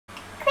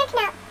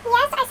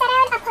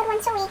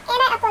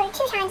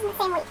2 times in the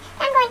same week.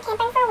 I'm going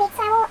camping for a week,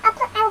 so I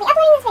will be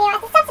uploading this video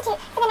as a substitute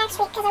for the next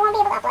week because I won't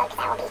be able to upload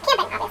because I will be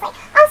camping, obviously.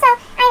 Also,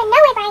 I am in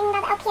no way bragging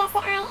about the LPS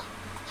that I have.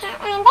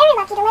 I am very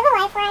lucky to live a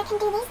life where I can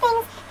do these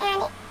things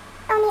and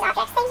own these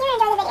objects. Thank you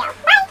and enjoy the video.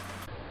 Bye!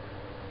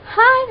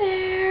 Hi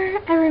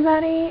there,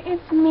 everybody.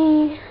 It's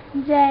me,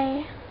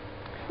 Day,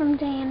 from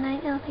Day and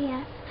Night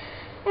LPS.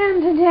 And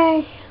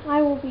today,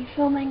 I will be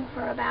filming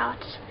for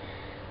about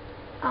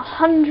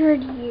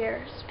 100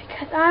 years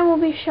because I will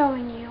be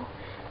showing you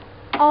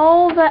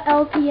all the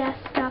LPS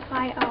stuff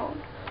I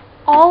own,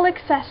 all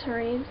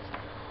accessories,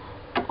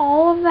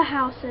 all of the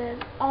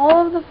houses,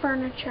 all of the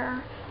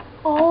furniture,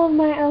 all of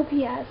my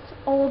LPS,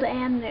 old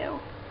and new,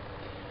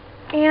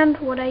 and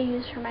what I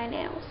use for my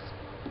nails.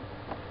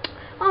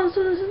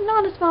 Also, this is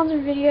not a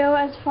sponsored video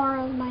as far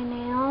as my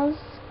nails.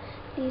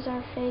 These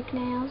are fake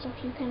nails,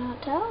 if you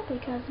cannot tell,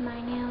 because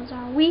my nails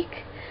are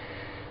weak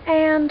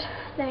and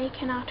they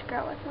cannot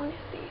grow with one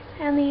of these.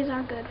 And these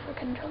are good for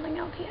controlling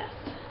LPS,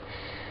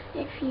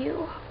 if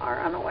you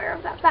are unaware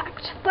of that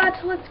fact.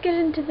 But let's get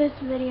into this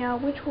video,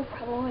 which will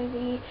probably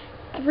be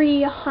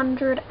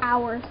 300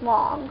 hours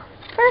long.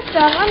 First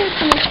off, I'm just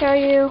going to show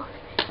you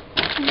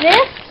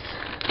this,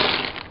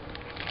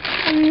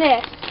 and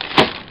this,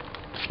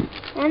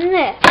 and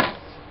this.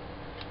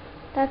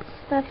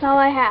 That's all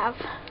I have.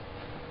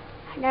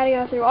 I gotta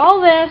go through all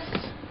this,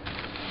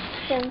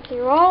 then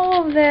through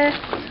all of this,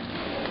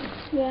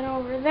 then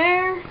over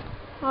there,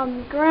 on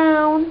the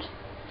ground,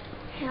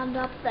 and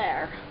up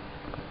there.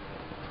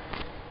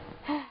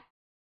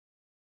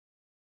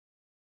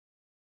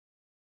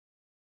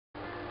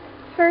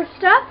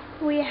 First up,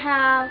 we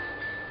have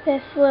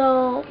this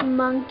little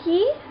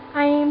monkey.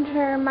 I named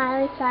her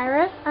Miley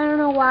Cyrus. I don't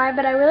know why,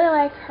 but I really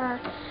like her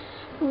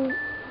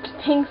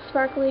pink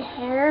sparkly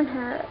hair and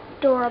her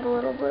adorable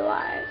little blue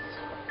eyes.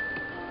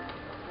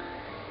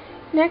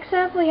 Next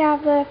up, we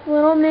have this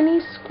little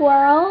mini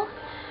squirrel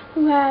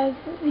who has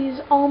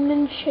these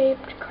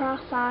almond-shaped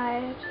cross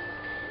eyes,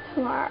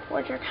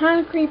 which are kind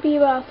of creepy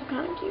but also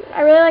kind of cute.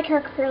 I really like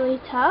her curly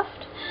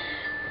tuft.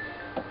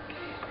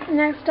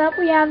 Next up,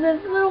 we have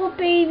this little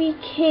baby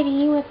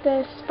kitty with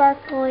the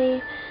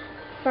sparkly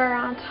fur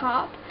on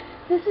top.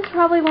 This is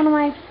probably one of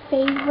my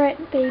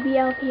favorite baby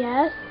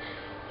LPS.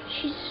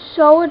 She's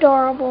so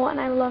adorable and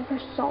I love her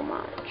so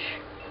much.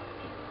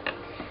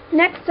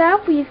 Next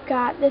up, we've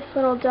got this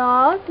little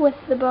dog with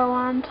the bow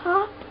on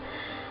top.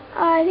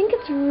 I think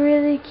it's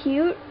really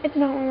cute. It's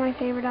not one of my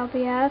favorite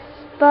LPS,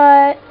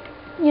 but,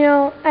 you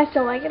know, I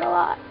still like it a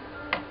lot.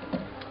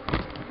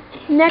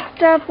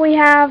 Next up, we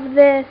have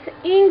this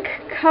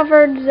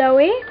ink-covered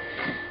Zoe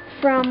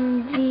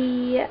from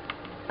the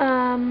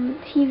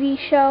TV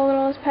show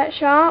Littlest Pet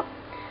Shop.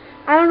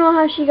 I don't know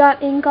how she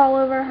got ink all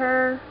over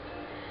her,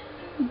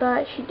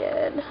 but she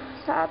did,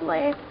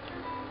 sadly.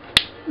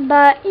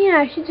 But,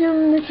 yeah, she's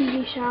in the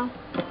TV show.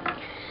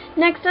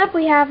 Next up,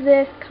 we have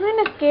this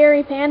kind of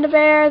scary panda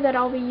bear that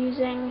I'll be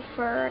using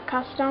for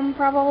custom,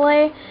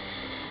 probably,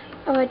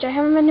 which I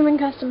haven't been doing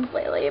customs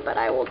lately, but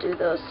I will do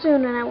those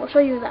soon, and I will show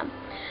you them.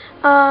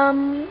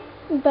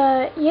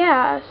 But,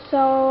 yeah,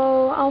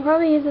 so I'll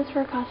probably use this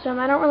for custom.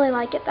 I don't really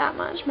like it that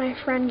much. My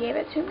friend gave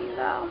it to me,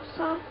 though,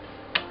 so.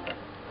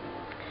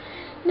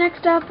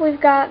 Next up,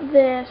 we've got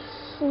this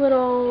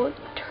little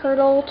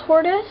turtle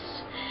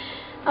tortoise.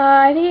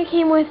 I think it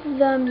came with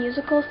the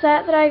musical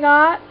set that I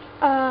got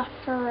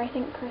for I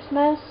think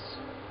Christmas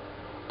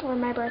or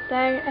my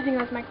birthday. I think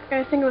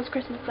it was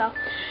Christmas though,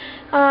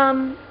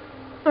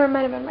 or it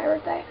might have been my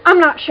birthday. I'm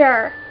not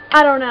sure.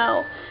 I don't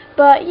know,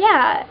 but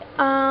yeah,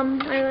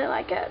 I really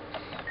like it.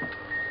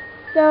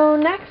 So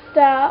next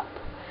up,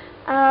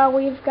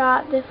 we've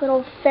got this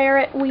little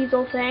ferret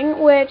weasel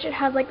thing, which it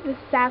has like this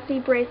sassy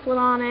bracelet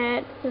on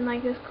it and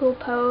like this cool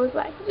pose,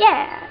 like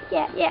yeah.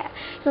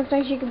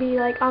 Sometimes you could be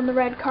like on the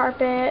red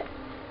carpet.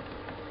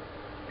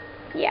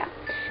 Yeah.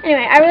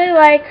 Anyway, I really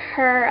like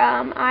her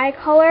eye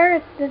color.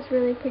 It's this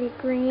really pretty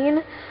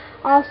green.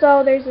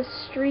 Also, there's a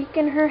streak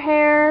in her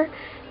hair,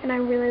 and I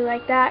really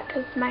like that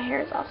because my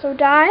hair is also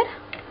dyed.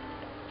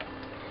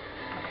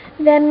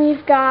 Then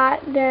we've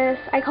got this,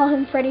 I call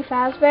him Freddy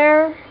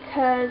Fazbear,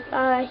 because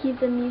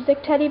he's a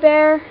music teddy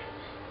bear,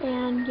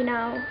 and, you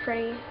know,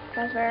 Freddy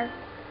Fazbear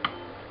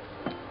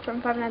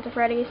from Five Nights at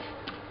Freddy's,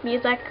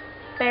 music,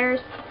 bears,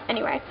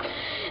 anyway.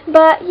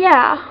 But,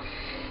 yeah,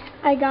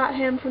 I got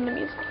him from the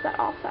musical set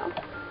also.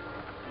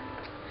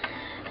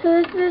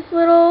 So this is this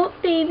little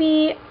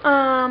baby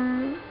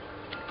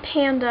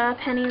panda,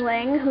 Penny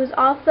Ling, who's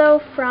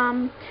also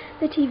from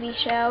the TV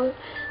show.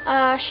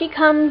 She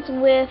comes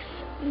with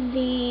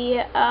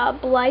the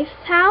Blythe's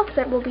house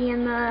that will be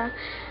in the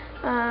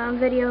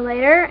video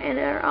later, and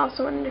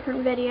also in a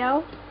different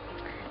video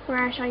where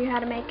I show you how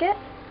to make it.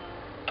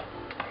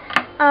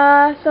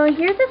 So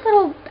here's this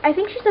little, I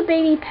think she's a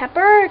baby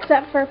Pepper,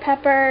 except for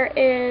Pepper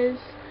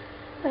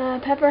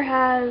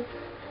has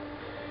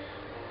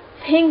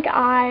pink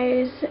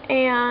eyes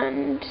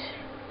and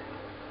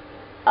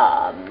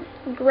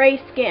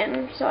gray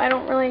skin, so I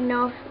don't really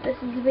know if this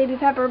is a baby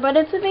Pepper, but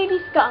it's a baby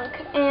skunk,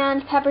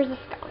 and Pepper's a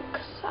skunk,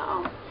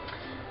 so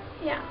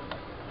yeah,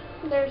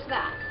 there's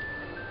that.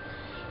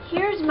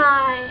 Here's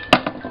my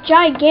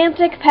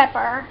gigantic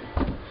pepper.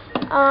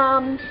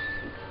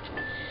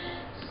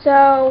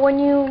 So when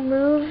you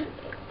move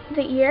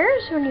the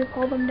ears, when you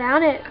pull them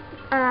down, it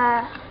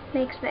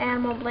makes the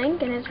animal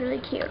blink, and it's really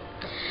cute.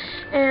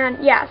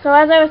 And yeah, so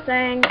as I was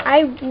saying,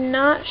 I'm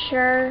not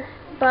sure,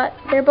 but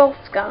they're both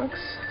skunks.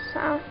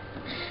 So,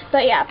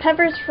 but yeah,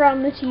 Pepper's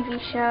from the TV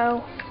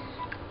show,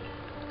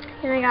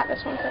 and I got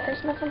this one for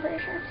Christmas, I'm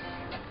pretty sure.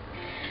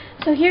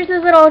 So here's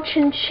this little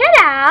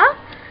chinchilla,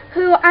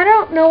 who I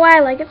don't know why I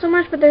like it so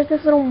much, but there's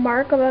this little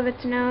mark above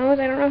its nose.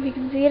 I don't know if you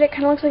can see it. It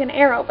kind of looks like an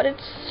arrow, but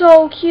it's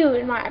so cute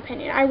in my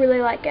opinion. I really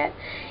like it.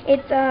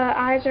 Its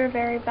eyes are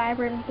very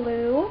vibrant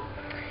blue,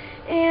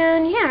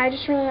 and yeah, I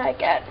just really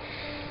like it.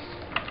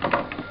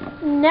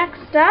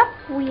 Next up,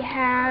 we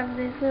have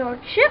this little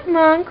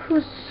chipmunk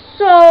who's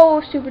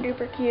so super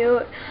duper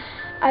cute.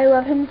 I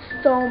love him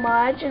so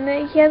much, and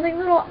then he has like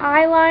little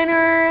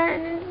eyeliner,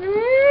 and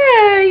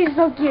he's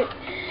so cute.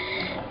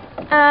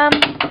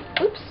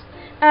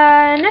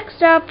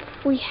 Next up,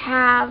 we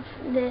have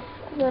this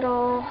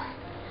little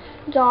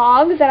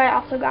dog that I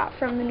also got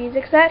from the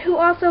music set, who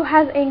also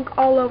has ink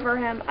all over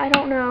him. I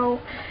don't know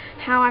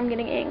how I'm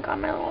getting ink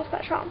on my little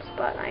specials,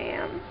 but I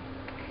am.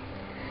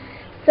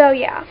 So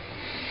yeah.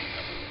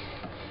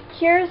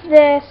 Here's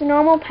this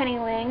normal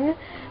pennyling.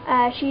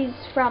 She's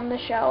from the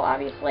show,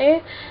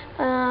 obviously.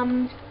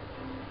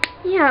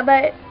 Yeah,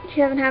 but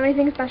she doesn't have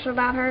anything special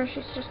about her.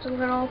 She's just a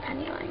little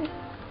pennyling.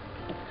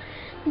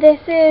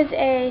 This is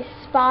a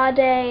Spa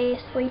Day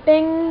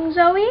Sleeping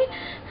Zoe,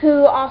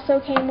 who also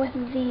came with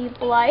the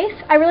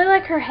Blythe. I really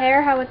like her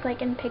hair, how it's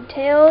like in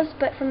pigtails,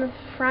 but from the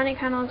front it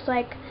kind of looks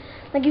like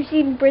you see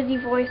in Brizzy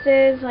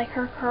Voices, like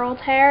her curled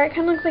hair. It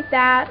kind of looks like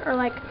that, or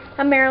like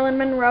a Marilyn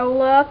Monroe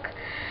look.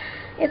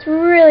 It's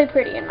really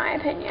pretty in my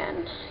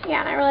opinion.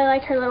 Yeah, and I really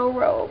like her little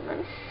robe.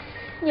 And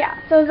yeah,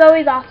 so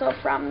Zoe's also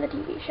from the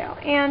TV show,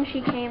 and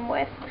she came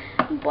with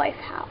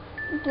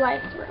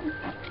Blythe's room.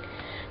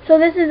 So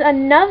this is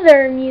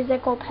another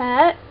musical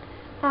pet.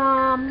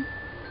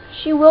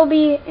 She will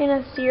be in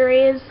a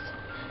series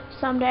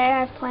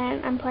someday.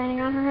 I'm planning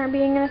on her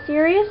being in a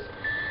series.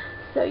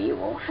 So you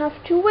will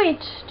have to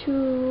wait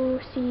to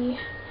see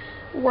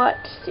what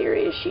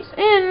series she's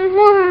in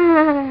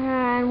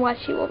and what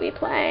she will be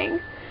playing.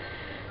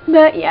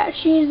 But yeah,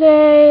 she's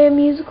a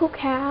musical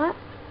cat.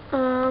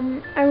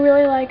 I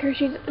really like her.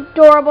 She's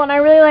adorable, and I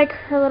really like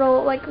her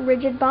little like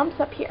rigid bumps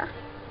up here.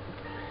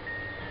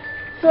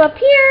 So up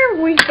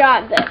here we've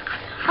got this.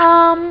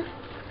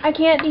 I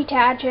can't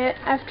detach it.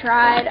 I've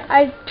tried.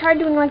 I tried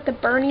doing like the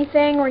Bernie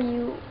thing where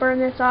you burn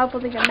this off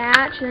with like a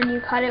match and then you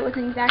cut it with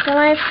an X-Acto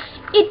knife.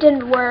 It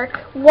didn't work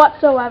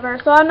whatsoever.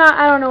 So I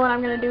don't know what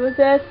I'm gonna do with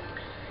this.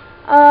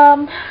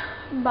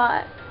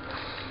 But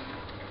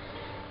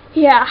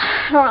yeah,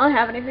 I don't really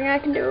have anything I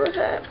can do with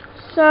it.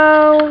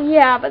 So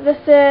yeah, but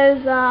this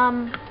is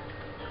I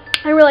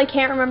really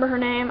can't remember her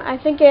name. I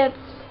think it's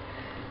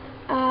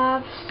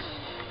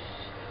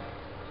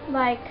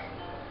like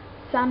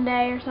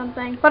Sunday or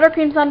something.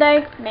 Buttercream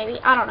Sunday, maybe,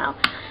 I don't know.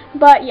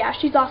 But yeah,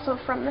 she's also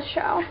from the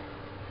show.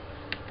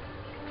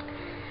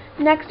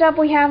 Next up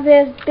we have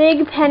this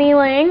big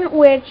pennyling,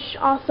 which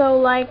also,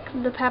 like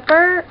the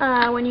pepper,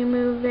 when you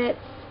move its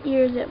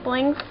ears it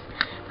blinks.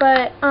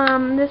 But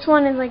this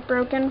one is like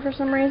broken for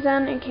some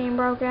reason. It came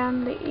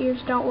broken. The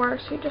ears don't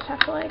work, so you just have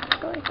to like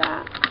go like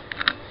that.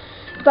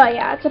 But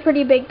yeah, it's a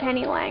pretty big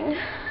pennyling.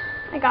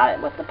 I got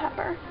it with the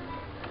pepper.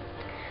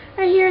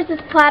 Right here is this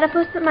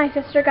platypus that my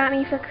sister got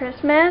me for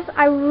Christmas.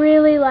 I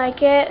really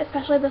like it,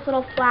 especially this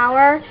little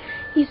flower.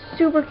 He's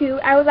super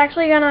cute. I was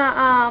actually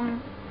gonna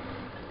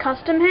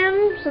custom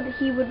him so that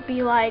he would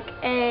be like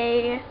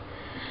a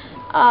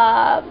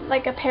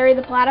Perry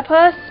the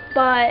Platypus,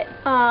 but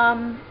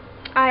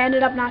I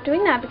ended up not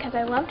doing that because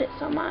I loved it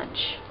so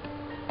much.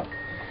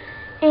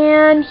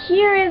 And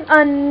here is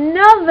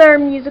another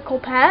musical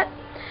pet.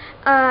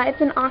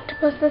 It's an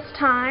octopus this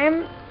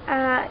time.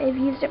 I've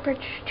used it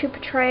to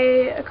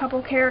portray a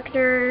couple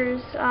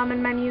characters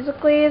in my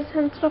musicals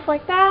and stuff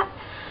like that.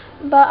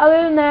 But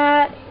other than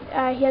that,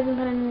 he hasn't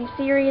been in any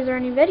series or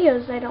any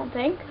videos, I don't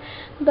think.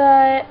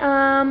 But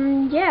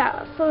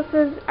yeah, so this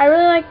is, I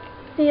really like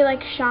the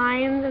like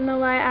shines in the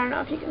light. I don't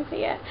know if you can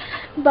see it,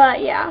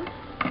 but yeah.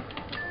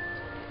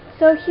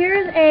 So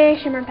here's a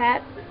shimmer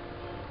pet.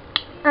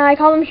 I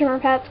call them shimmer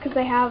pets because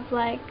they have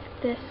like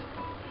this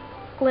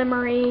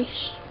glimmery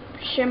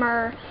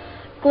shimmer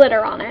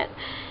glitter on it,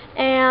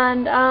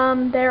 and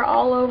they're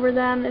all over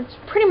them. It's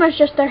pretty much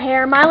just their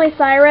hair. Miley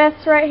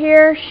Cyrus right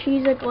here,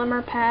 she's a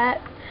glimmer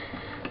pet.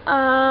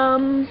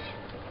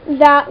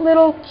 That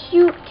little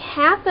cute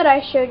cat that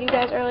I showed you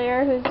guys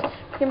earlier, who's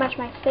pretty much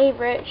my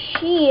favorite,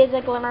 she is a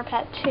glimmer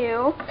pet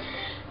too.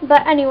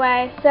 But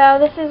anyway, so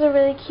this is a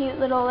really cute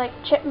little like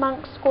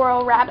chipmunk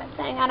squirrel rabbit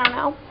thing, I don't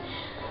know.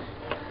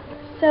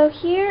 So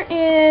here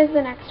is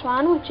the next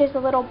one, which is a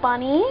little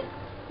bunny,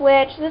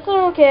 which this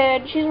little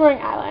kid, she's wearing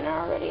eyeliner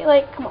already.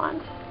 Like, come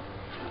on.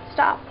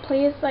 Stop,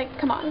 please. Like,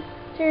 come on.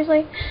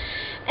 Seriously.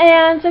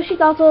 And so she's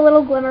also a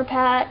little glimmer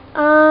pet.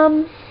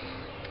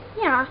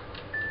 yeah.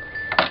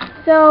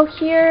 So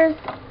here's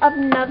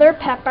another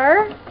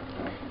Pepper.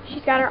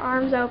 She's got her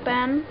arms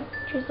open.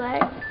 She's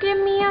like, give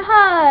me a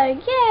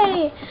hug,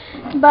 yay!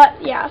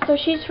 But yeah, so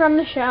she's from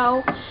the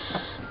show.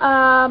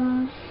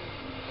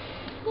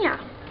 Yeah,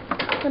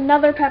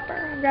 another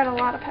Pepper. I've got a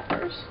lot of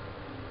Peppers.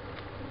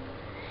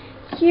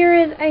 Here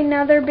is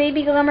another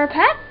baby Glimmer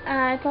pet.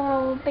 It's a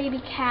little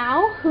baby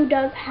cow who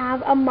does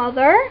have a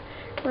mother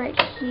right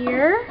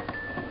here.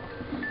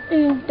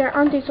 And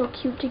aren't they so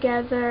cute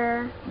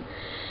together?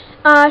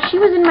 She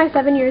was in my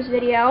 7 years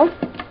video.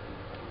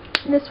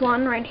 This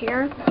one right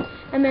here.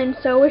 And then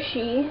so was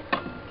she.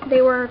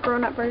 They were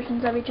grown-up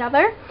versions of each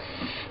other.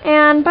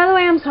 And by the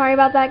way, I'm sorry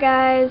about that,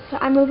 guys.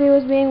 iMovie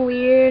was being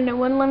weird and it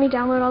wouldn't let me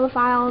download all the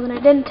files and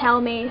it didn't tell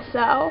me,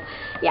 so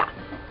yeah.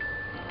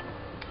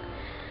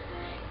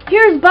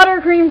 Here's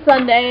Buttercream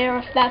Sundae, or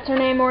if that's her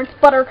name, or it's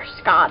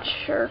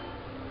Butterscotch, or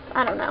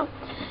I don't know.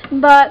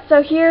 But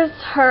so here's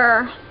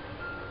her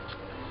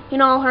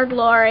in all her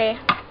glory,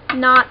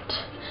 not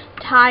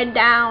tied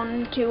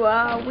down to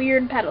a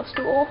weird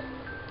pedestal.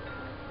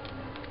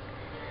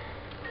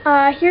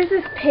 Here's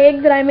this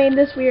pig that I made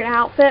this weird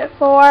outfit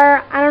for.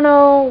 I don't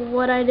know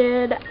what I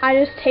did.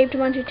 I just taped a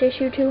bunch of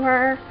tissue to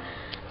her.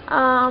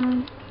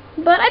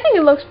 But I think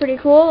it looks pretty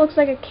cool. It looks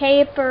like a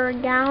cape or a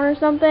gown or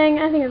something.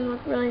 I think it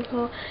looks really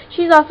cool.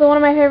 She's also one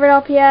of my favorite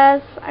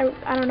LPS.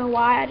 I don't know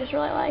why. I just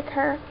really like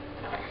her.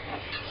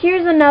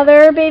 Here's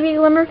another baby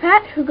Glimmer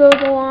pet who goes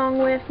along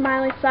with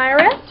Miley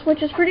Cyrus,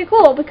 which is pretty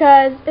cool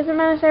because isn't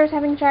Miley Cyrus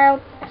having a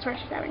child? I swear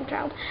she's having a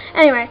child.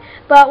 Anyway,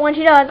 but when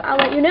she does, I'll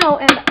let you know.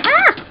 And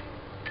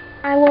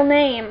I will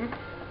name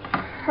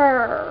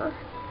her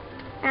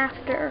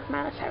after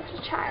Miley Cyrus'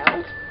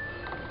 child.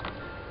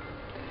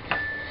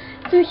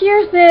 So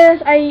here's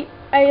this. I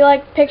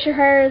like picture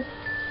her as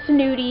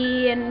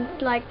snooty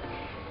and like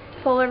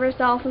full of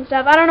herself and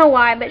stuff. I don't know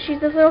why, but she's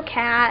this little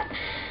cat.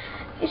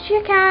 Is she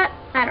a cat?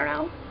 I don't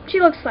know. She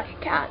looks like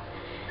a cat.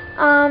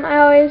 I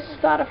always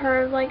thought of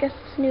her as like a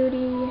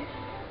snooty,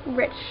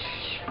 rich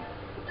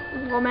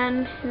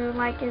woman who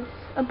like is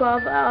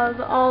above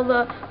all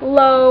the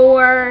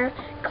lower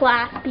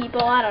class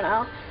people. I don't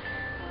know.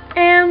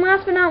 And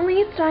last but not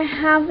least, I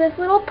have this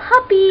little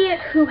puppy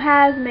who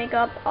has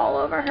makeup all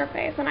over her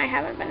face, and I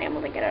haven't been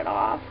able to get it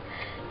off,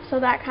 so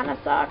that kind of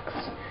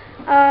sucks.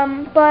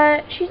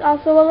 But she's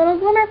also a little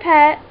Glimmer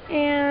pet,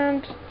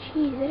 and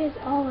jeez, it is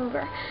all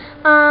over.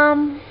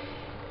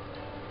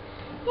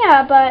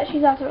 Yeah, but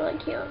she's also really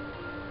cute.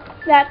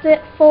 That's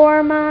it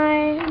for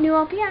my new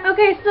LPS.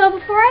 Okay, so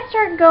before I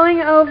start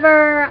going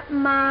over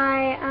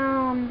my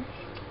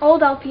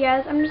old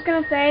LPS, I'm just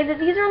going to say that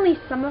these are only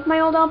some of my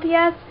old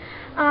LPS.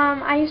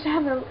 I used to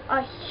have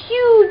a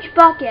huge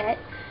bucket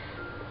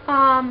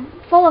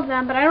full of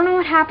them, but I don't know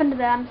what happened to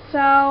them,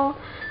 so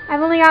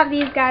I've only got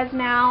these guys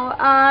now.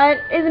 It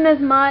isn't as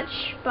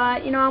much,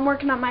 but, you know, I'm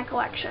working on my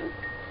collection.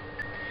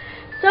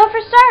 So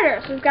for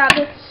starters, we've got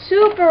this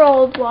super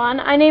old one.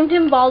 I named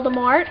him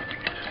Voldemort.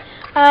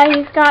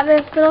 He's got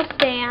this little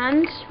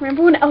stand.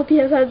 Remember when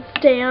LPS had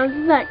stands?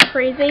 Isn't that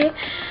crazy?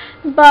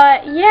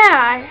 But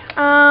yeah,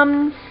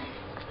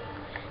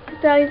 he's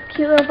got these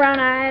cute little brown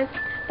eyes.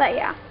 But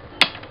yeah.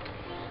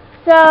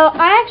 So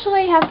I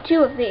actually have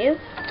two of these.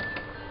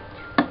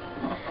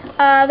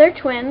 They're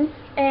twins,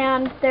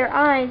 and their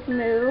eyes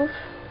move.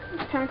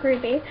 It's kind of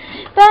creepy.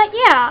 But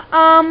yeah,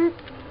 I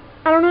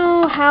don't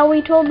know how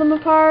we told them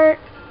apart.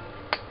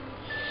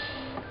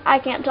 I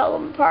can't tell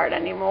them apart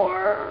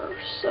anymore,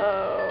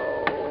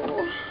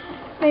 so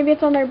maybe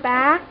it's on their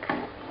back.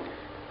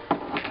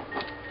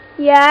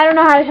 Yeah, I don't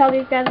know how to tell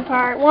these guys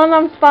apart. One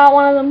of them's Spot,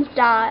 one of them's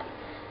Dot.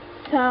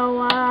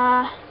 So,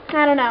 I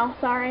don't know,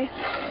 sorry.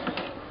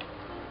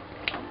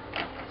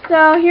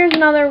 So here's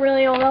another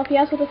really old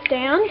LPS with a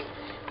stand.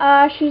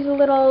 She's a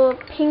little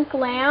pink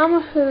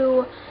lamb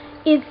who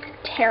is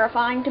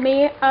terrifying to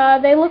me.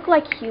 They look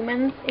like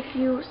humans if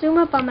you zoom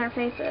up on their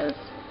faces.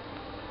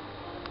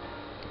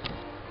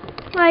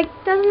 Like,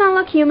 doesn't that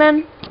look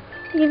human?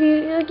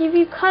 If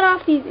you cut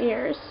off these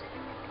ears,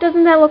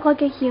 doesn't that look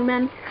like a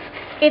human?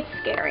 It's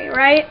scary,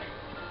 right?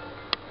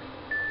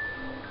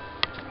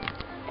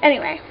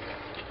 Anyway,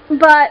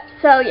 but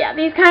so yeah,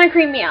 these kind of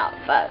creep me out,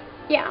 but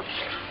yeah,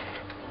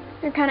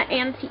 they're kind of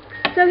antiques.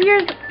 So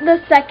here's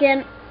the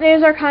second.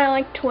 These are kind of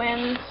like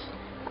twins.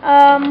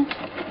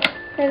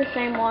 They're the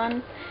same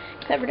one,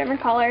 except for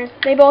different colors.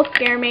 They both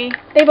scare me.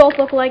 They both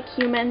look like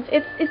humans.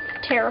 It's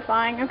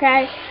terrifying.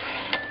 Okay.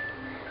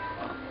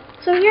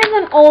 So here's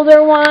an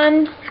older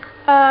one.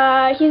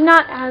 He's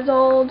not as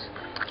old.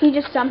 He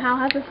just somehow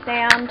has a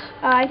stand.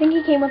 I think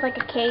he came with like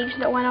a cage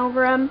that went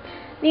over him.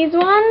 These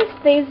ones,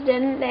 these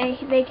didn't.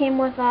 They came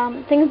with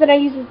things that I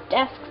use as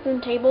desks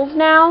and tables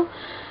now.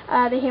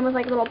 They came with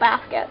like little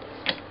baskets.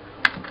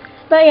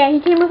 But yeah,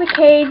 he came with a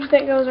cage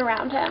that goes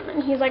around him,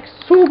 and he's like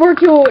super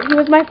cute. He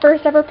was my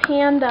first ever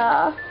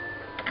panda.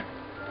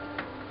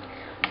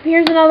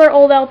 Here's another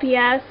old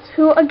LPS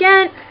who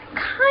again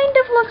kind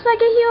of looks like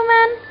a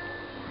human.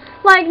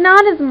 Like,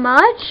 not as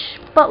much,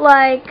 but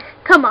like,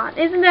 come on,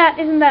 isn't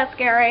that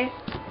scary?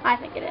 I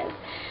think it is.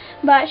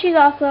 But she's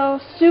also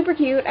super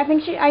cute. I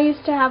think I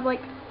used to have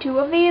like 2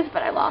 of these,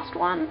 but I lost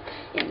one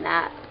in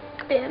that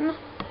bin.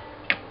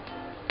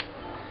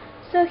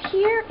 So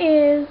here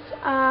is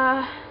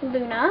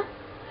Luna.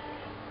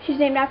 She's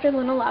named after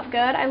Luna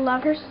Lovegood. I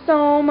love her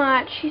so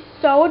much. She's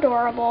so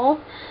adorable.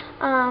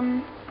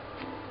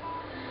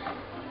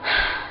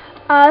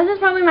 This is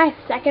probably my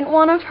second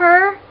one of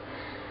her,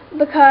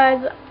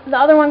 because the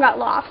other one got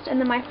lost, and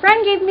then my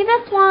friend gave me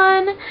this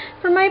one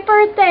for my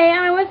birthday,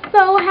 and I was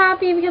so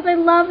happy because I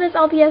love this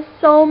LPS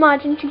so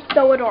much, and she's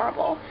so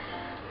adorable.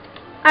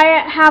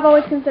 I have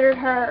always considered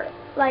her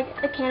like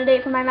a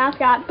candidate for my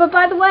mascot, but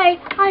by the way,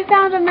 I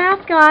found a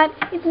mascot.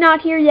 It's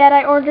not here yet.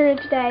 I ordered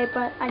it today,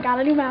 but I got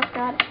a new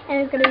mascot,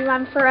 and it's going to be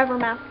my forever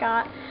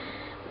mascot.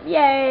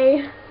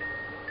 Yay!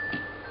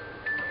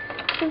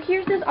 So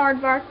here's this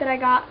aardvark that I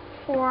got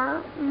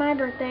for my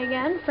birthday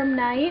again from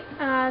Night.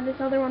 This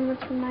other one was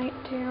from Night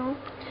too.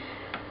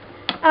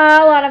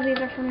 A lot of these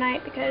are from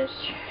Night because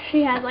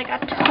she has like a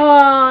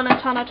ton of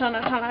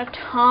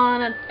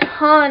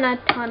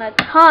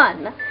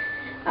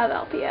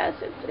LPS.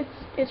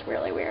 It's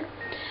really weird.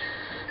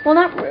 Well,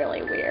 not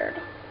really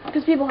weird,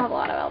 because people have a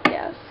lot of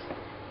LPS.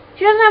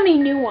 She doesn't have any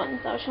new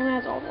ones though. She only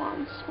has old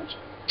ones, which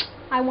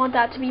I want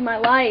that to be my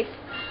life.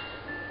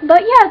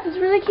 But yeah, it's this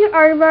really cute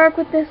aardvark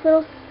with this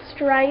little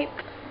stripe.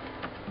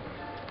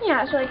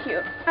 Yeah, it's really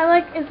cute. I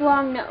like his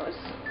long nose.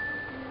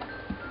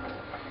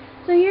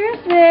 So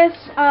here's this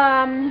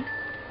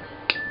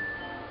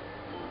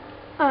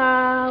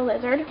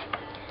lizard.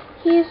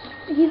 He's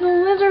a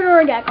lizard or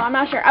a gecko, I'm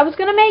not sure. I was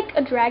gonna make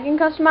a dragon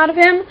custom out of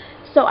him,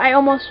 so I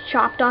almost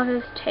chopped off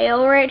his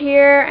tail right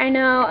here. I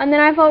know, and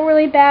then I felt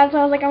really bad, so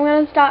I was like, I'm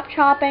gonna stop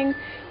chopping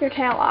your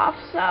tail off.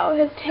 So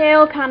his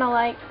tail kind of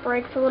like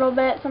breaks a little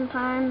bit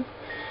sometimes.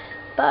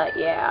 But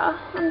yeah,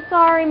 I'm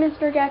sorry,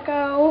 Mr.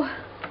 Gecko.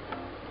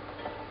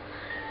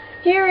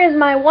 Here is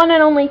my one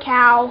and only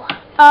cow.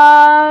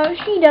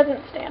 She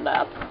doesn't stand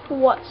up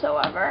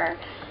whatsoever,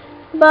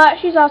 but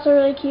she's also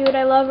really cute.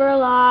 I love her a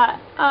lot.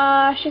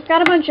 She's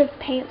got a bunch of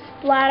paint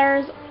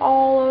splatters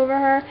all over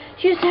her.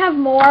 She used to have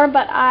more,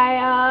 but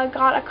I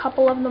got a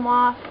couple of them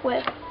off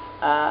with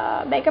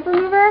makeup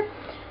remover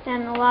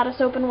and a lot of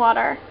soap and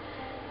water.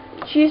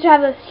 She used to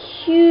have this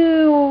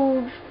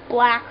huge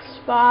black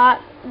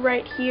spot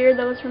right here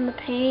that was from the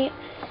paint.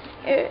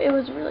 It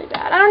was really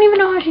bad. I don't even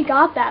know how she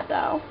got that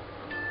though.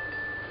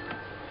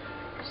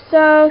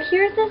 So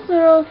here's this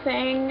little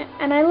thing,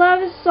 and I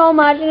love it so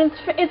much, and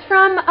it's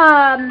from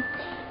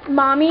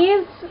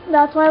Mommy's.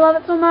 That's why I love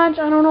it so much.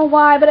 I don't know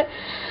why, but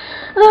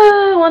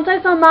once I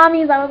saw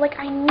Mommy's, I was like,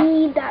 I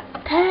need that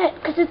pet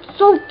because it's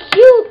so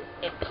cute.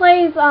 It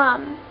plays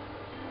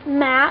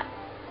Matt,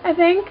 I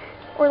think,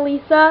 or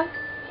Lisa.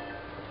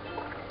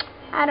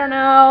 I don't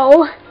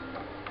know.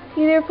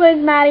 Either plays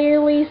Maddie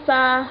or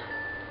Lisa.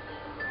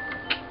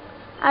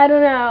 I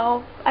don't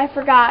know. I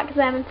forgot because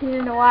I haven't seen it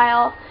in a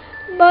while.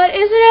 But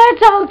isn't it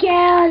so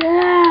cute?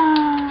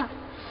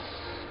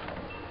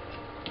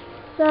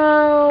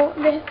 So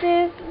this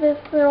is this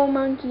little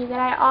monkey that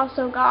I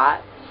also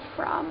got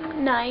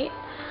from Night.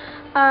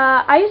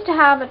 I used to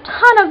have a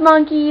ton of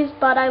monkeys,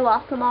 but I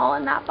lost them all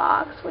in that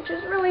box, which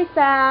is really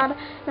sad,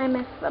 and I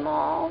miss them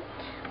all.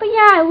 But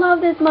yeah, I love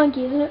this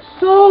monkey. Isn't it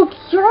so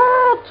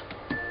cute?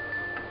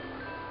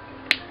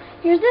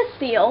 Here's this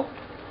seal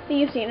that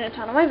you've seen in a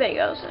ton of my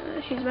videos,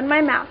 and she's been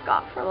my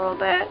mascot for a little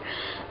bit.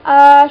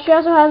 She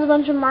also has a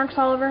bunch of marks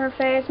all over her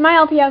face. My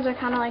LPS are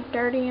kind of like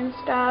dirty and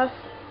stuff,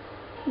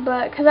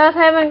 but because I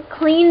haven't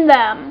cleaned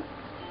them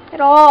at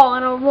all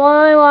in a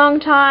really long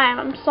time.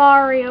 I'm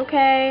sorry,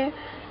 okay?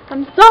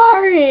 I'm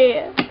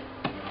sorry!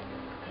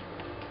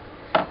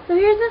 So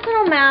here's this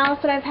little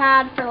mouse that I've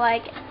had for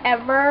like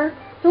ever,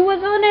 who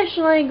was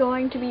initially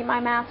going to be my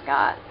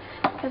mascot,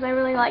 because I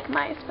really like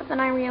mice, but then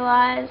I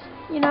realized,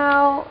 you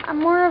know, I'm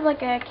more of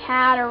like a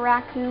cat or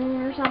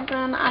raccoon or something.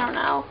 I don't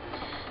know.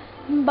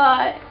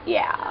 But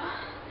yeah.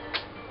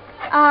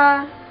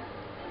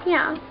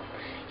 Yeah.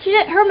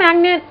 Her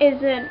magnet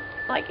is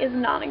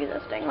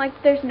non-existing. Like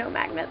there's no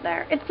magnet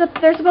there.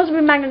 There's supposed to be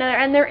a magnet there,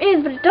 and there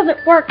is, but it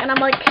doesn't work. And I'm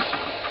like,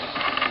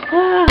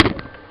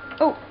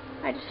 oh,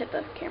 I just hit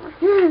the camera.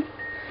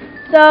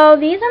 So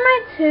these are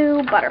my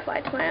 2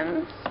 butterfly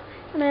twins.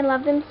 And I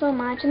love them so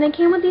much. And they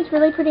came with these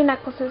really pretty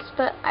necklaces,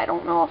 but I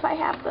don't know if I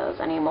have those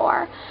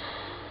anymore.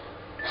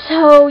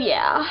 So,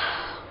 yeah.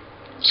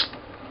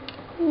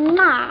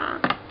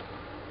 Mwah.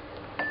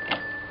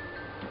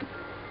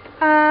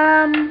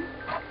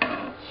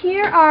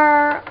 Here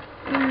are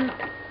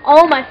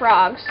all my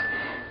frogs.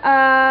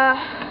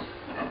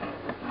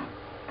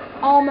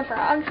 All my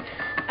frogs.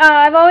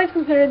 I've always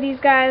considered these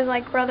guys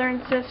like brother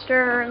and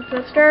sister.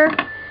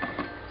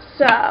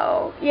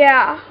 So,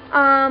 yeah.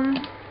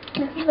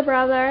 This is the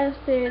brother.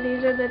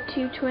 These are the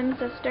 2 twin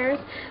sisters,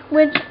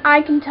 which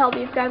I can tell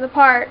these guys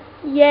apart.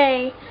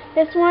 Yay.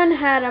 This one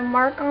had a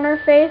mark on her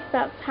face.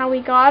 That's how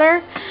we got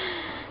her.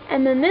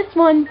 And then this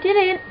one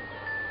didn't.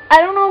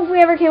 I don't know if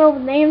we ever came up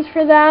with names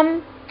for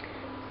them.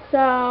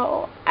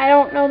 So, I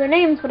don't know their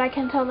names, but I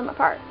can tell them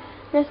apart.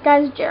 This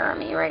guy's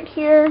Jeremy right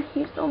here.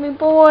 He's the only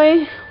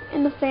boy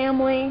in the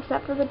family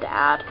except for the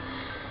dad.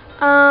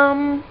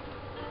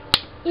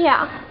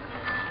 Yeah.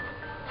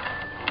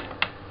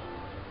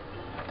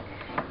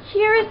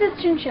 Here is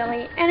this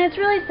chinchilla, and it's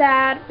really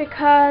sad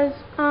because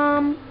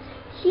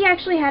he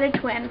actually had a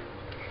twin.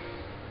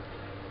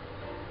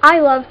 I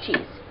love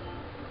cheese.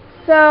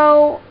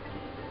 So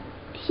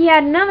he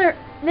had another,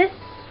 this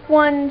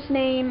one's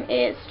name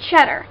is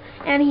Cheddar,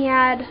 and he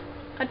had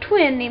a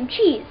twin named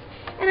Cheese.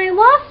 And I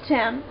lost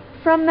him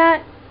from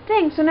that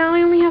thing, so now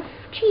I only have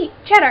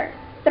Cheddar.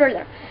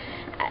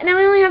 Now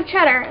I only have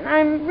Cheddar, and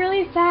I'm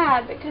really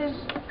sad because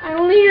I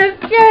only have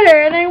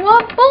Cheddar, and I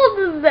want both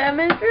of them.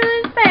 It's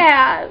really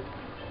sad.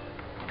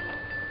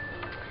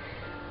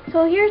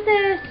 So here's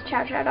this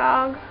Chow Chow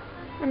dog.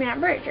 I mean, I'm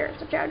pretty sure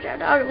it's a Chow Chow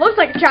dog. It looks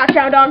like a Chow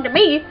Chow dog to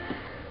me.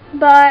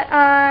 But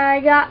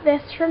I got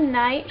this from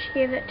Night. She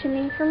gave it to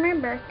me for my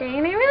birthday,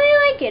 and I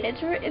really like it.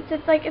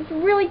 It's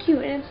really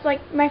cute, and it's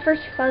like my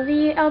first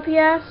fuzzy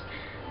LPS.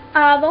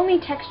 The only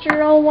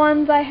textural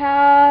ones I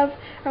have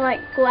are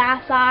like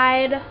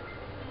glass-eyed.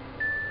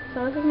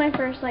 So this is my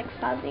first like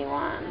fuzzy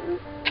one.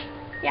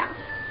 Yeah.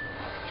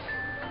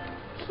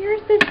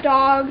 Here's this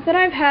dog that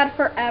I've had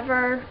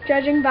forever.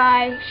 Judging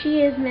by,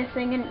 she is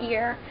missing an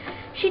ear.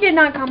 She did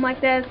not come like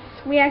this.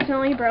 We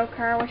accidentally broke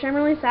her, which I'm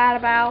really sad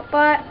about,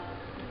 but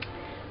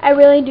I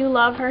really do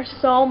love her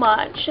so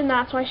much, and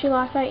that's why she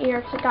lost that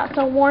ear, because it got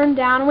so worn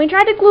down. And we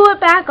tried to glue it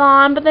back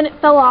on, but then it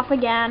fell off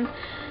again.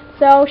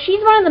 So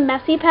she's one of the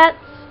messy pets.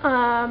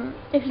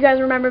 If you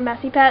guys remember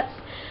messy pets,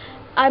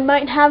 I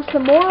might have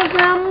some more of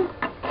them.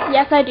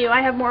 Yes, I do.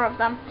 I have more of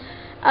them.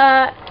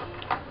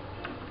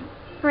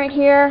 Right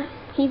here,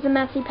 he's a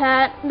messy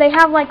pet. They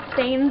have like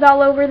stains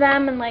all over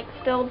them and like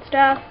spilled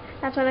stuff.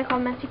 That's why they're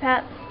called messy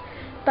pets.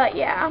 But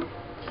yeah,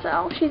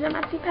 so she's a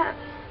messy pet.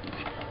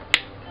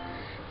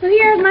 So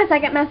here's my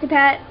second messy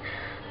pet.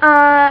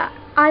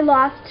 I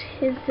lost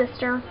his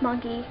sister,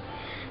 Monkey,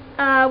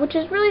 which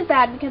is really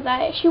sad because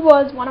she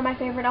was one of my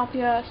favorite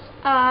LPS.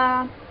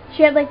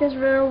 She had like this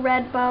little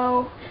red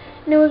bow,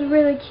 and it was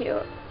really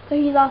cute. So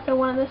he's also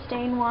one of the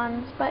stained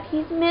ones, but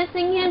he's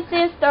missing his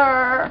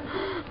sister.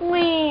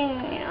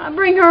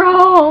 Bring her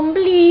home,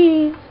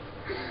 please.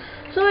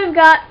 So we've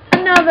got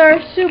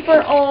another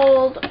super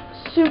old,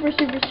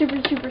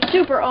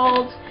 super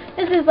old.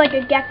 This is like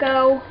a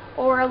gecko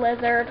or a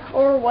lizard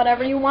or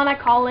whatever you want to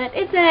call it.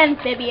 It's an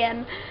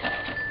amphibian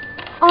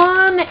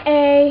on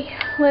a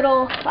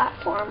little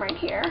platform right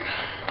here.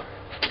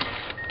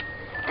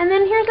 And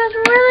then here's this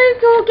really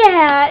cool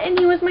cat, and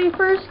he was my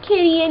first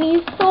kitty, and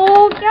he's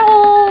so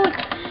cute.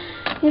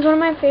 He's one of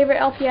my favorite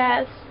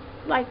LPS,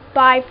 like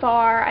by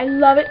far. I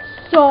love it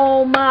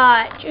so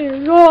much.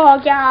 It's so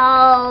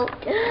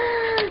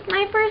cute.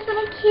 My first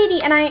little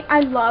kitty, and I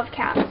love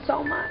cats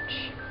so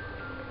much.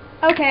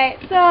 Okay,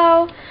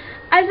 so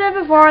I said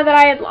before that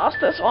I had lost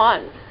this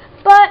one,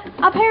 but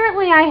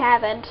apparently I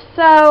haven't.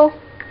 So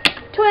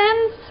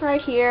twins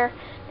right here,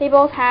 they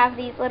both have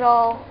these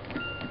little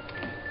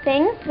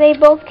things. They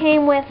both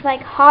came with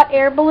like hot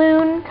air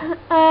balloon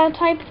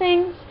type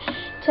things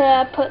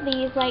to put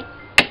these like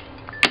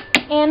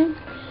in.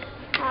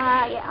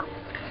 Yeah.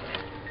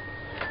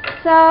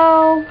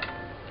 So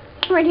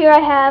right here I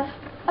have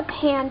a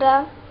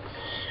panda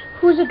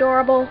who's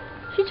adorable.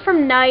 She's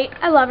from Night.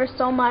 I love her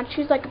so much.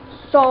 She's like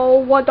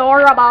so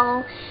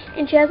adorable,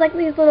 and she has like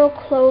these little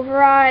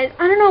clover eyes.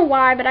 I don't know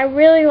why, but I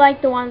really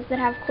like the ones that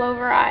have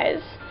clover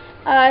eyes,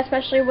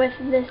 especially with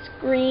this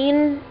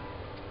green.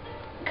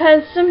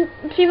 Because some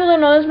people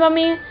don't know this about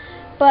me,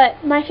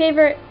 but my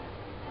favorite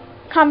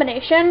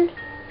combination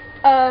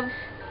of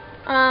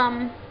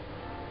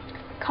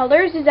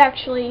colors is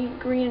actually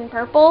green and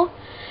purple,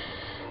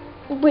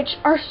 which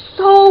are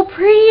so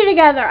pretty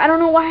together. I don't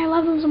know why I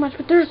love them so much,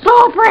 but they're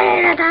so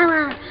pretty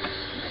together.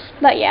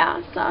 But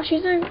yeah, so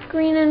she's a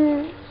green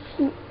and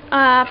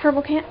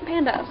purple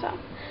panda. So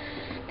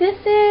this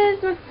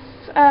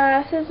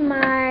is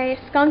my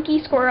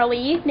skunky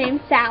squirrely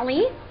named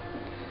Sally.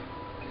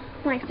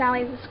 Like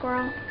Sally the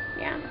squirrel.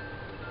 Yeah.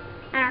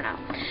 I don't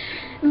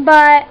know.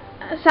 But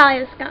Sally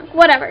the skunk.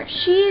 Whatever.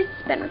 She's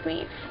been with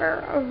me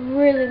for a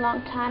really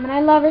long time, and I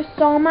love her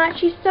so much.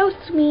 She's so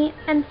sweet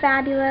and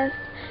fabulous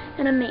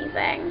and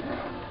amazing.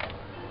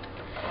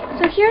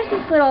 So here's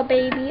this little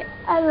baby.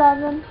 I love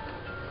him.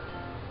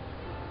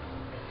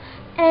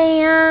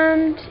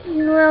 And his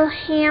little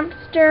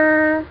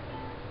hamster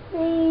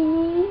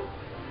baby.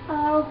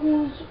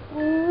 Who's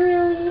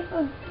really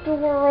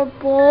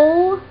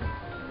adorable.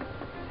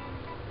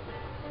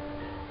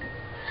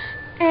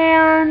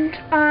 And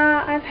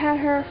I've had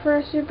her for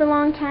a super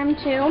long time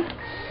too.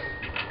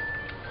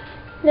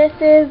 This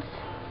is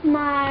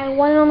my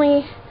one and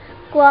only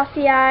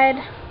glossy-eyed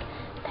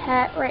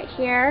pet right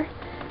here.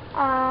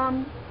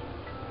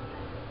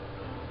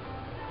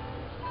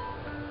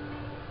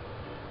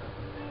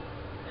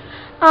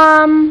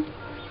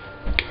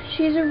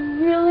 She's a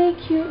really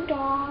cute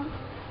dog.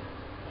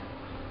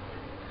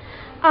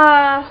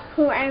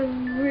 Who I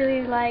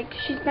really like.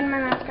 She's been my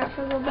mascot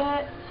for a little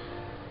bit.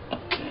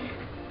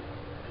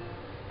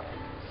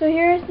 So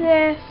here's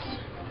this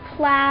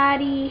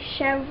plaid-y,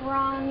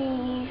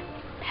 chevron-y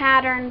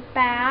patterned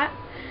bat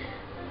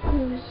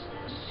who's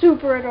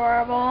super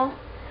adorable.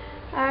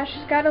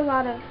 She's got a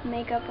lot of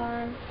makeup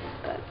on,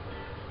 but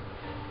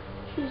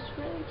she's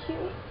really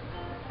cute.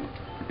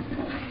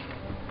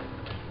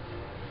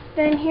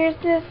 Then here's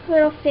this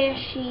little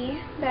fishy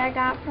that I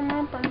got for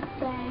my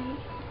birthday.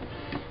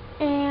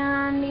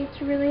 And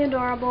it's really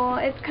adorable.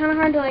 It's kind of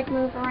hard to like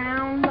move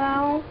around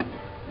though,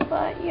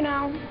 but you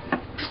know.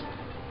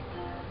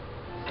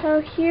 So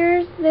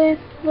here's this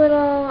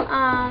little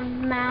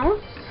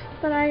mouse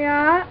that I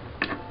got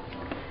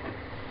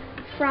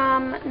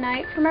from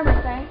Night for my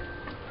birthday.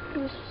 It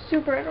was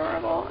super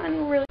adorable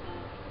and really.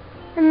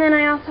 And then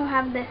I also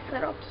have this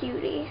little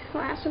cutie who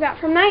I also got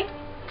from Night.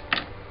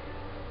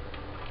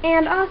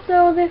 And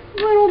also this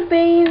little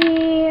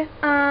baby,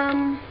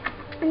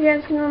 if you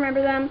guys can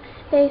remember them,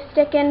 they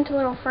stick into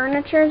little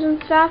furnitures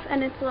and stuff,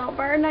 and it's a little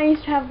bird, and I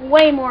used to have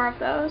way more of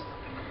those.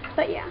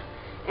 But yeah.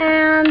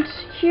 And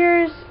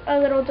here's a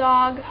little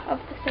dog of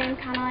the same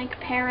kind of like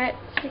parrot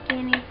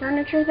sticking in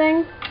furniture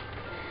thing.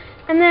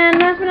 And then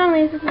last but not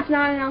least, this is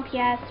not an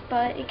LPS,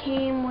 but it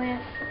came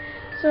with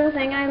this little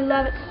thing. I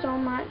love it so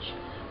much.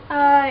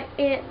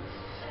 It's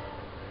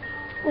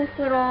this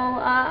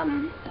little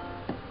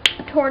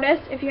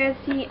tortoise. If you guys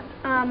see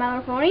My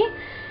Little Pony,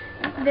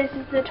 this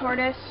is the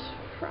tortoise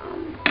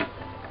from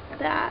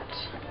that.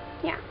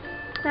 Yeah,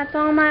 that's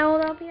all my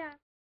old LPS.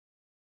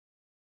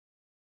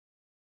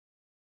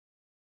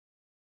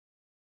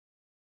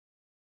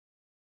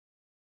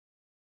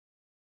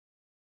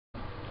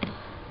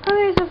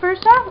 Okay, so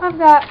first off, I've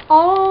got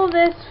all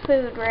this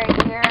food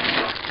right here,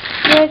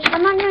 which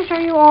I'm not going to show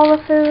you all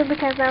the food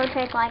because that would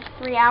take like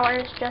 3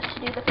 hours just to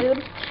do the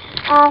food.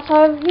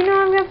 So, you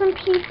know, I've got some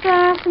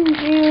pizza, some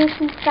juice,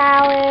 some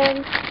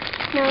salad,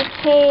 you know,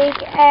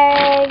 cake,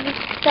 eggs,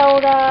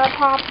 soda,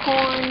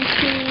 popcorn,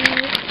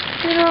 cheese,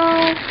 you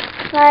know,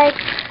 like,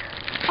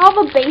 all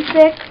the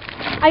basics,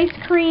 ice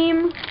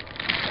cream,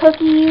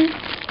 cookies,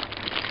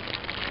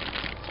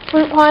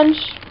 fruit punch,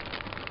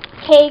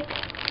 cake,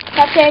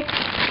 cupcakes,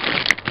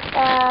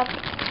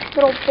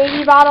 little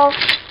baby bottle.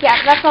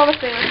 Yeah, that's all the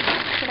food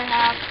that I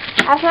have.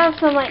 I also have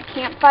some like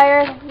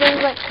campfire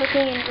things, like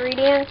cooking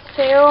ingredients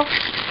too.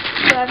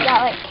 So I've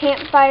got like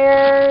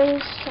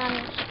campfires and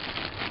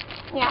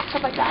yeah,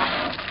 stuff like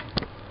that.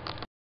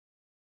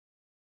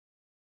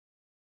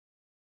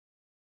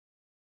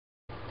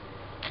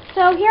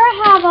 So here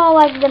I have all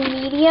like the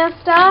media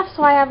stuff.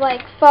 So I have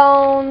like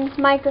phones,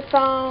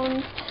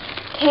 microphones,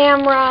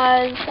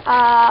 cameras,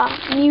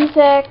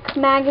 music,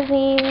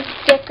 magazines,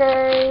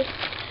 stickers,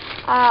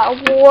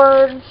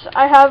 awards.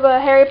 I have a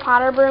Harry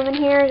Potter broom in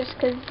here just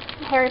because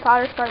Harry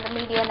Potter's part of the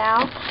media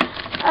now.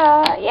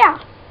 Yeah.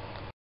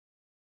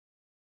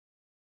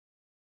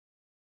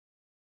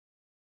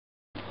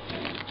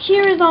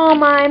 Here is all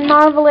my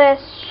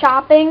marvelous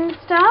shopping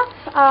stuff.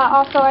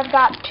 Also, I've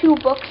got 2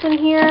 books in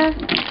here.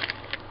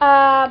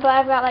 But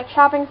I've got like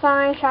shopping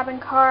signs, shopping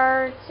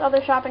carts,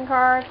 other shopping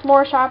carts,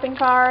 more shopping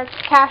carts,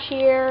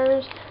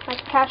 cashiers,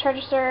 like cash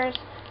registers.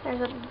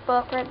 There's a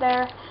book right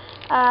there.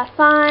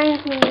 Signs,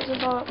 and there's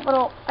a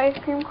little ice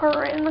cream cart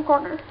right in the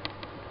corner.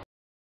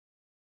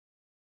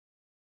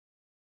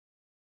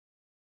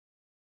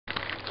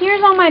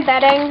 Here's all my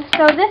bedding.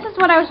 So this is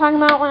what I was talking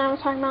about when I was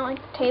talking about like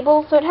the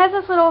table. So it has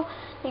this little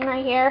thing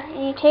right here,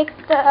 and you take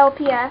the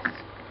LPS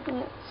and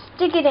you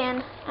stick it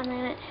in, and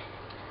then it,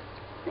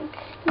 like,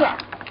 yeah,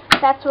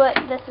 that's what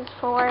this is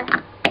for.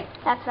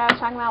 That's what I was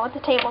talking about with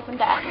the tables and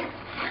desks.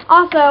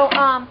 Also,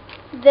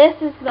 this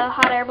is the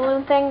hot air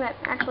balloon thing that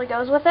actually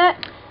goes with it.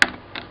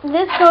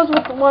 This goes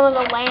with one of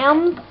the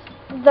lambs.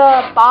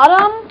 The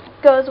bottom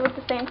goes with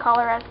the same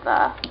color as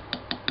the,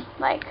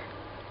 like,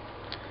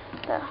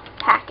 the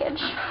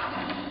package.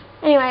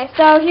 Anyway,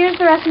 so here's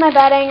the rest of my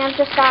bedding. I've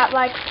just got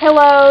like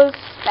pillows,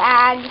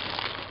 bags,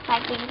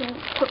 like that you can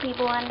put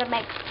people in to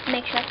make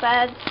makeshift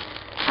beds,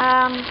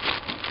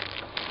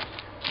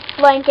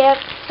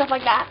 blankets, stuff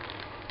like that.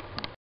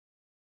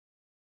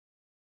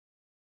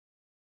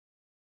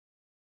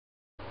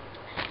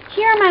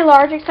 Here are my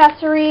large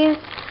accessories.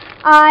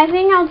 I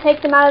think I'll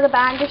take them out of the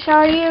bag to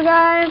show you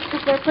guys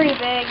because they're pretty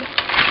big.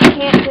 I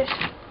can't just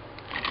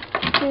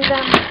do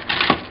them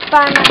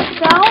by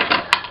myself.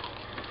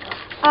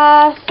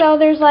 So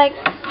there's like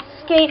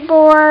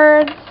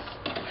skateboards,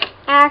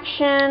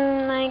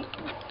 action like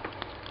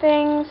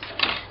things,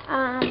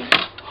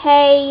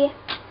 hay,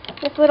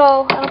 this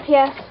little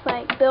LPS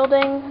like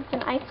building, it's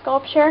an ice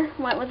sculpture,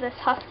 went with this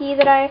husky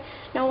that I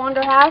no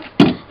longer have,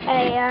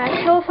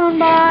 a telephone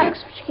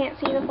box, which you can't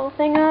see the full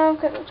thing of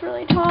because it's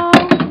really tall,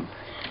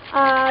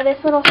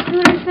 this little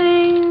scooter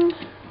thing,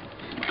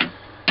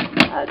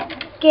 a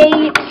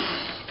gate,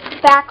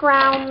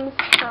 backgrounds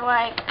for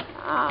like,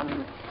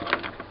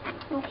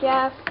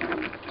 yes.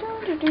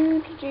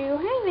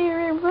 Hey there,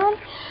 everyone.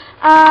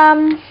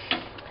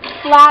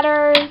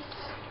 Ladders,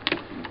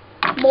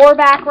 more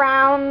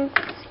backgrounds,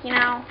 you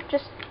know,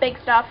 just big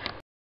stuff.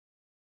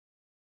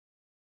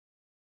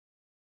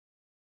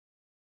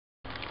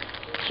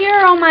 Here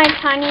are all my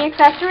tiny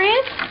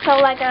accessories. So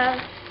like a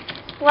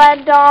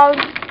sled dog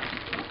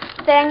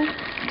thing,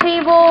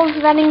 tables,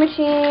 vending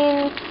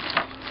machines,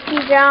 ski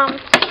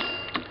jumps,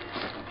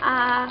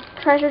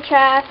 treasure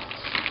chest.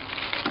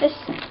 This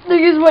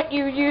is what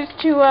you use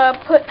to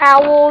put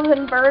owls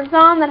and birds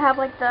on that have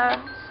like the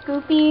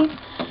scoopy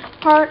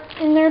part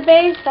in their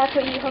base. That's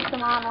what you hook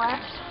them on with.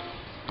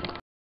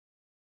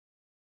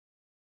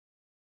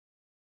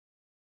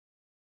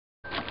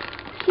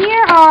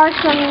 Here are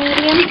some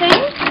medium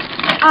things.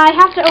 I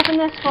have to open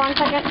this for 1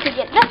 second to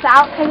get this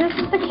out, because this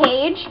is the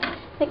cage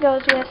that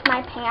goes with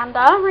my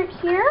panda right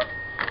here.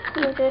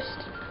 You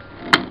just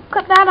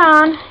clip that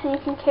on, and you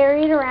can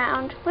carry it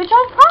around, which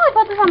I'll probably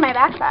put this on my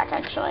backpack,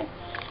 actually.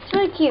 It's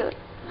really cute.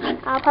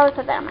 I'll probably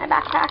put that on my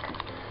backpack.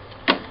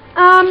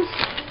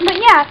 But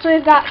yeah, so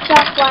we've got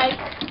stuff like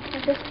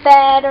this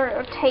bed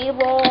or a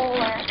table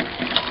or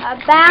a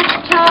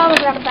bathtub.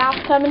 We've got a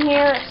bathtub in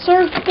here, a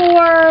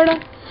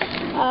surfboard,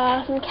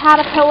 some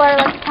caterpillar,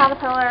 like a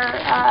caterpillar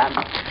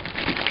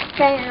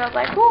thing, and it goes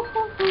like, whoo,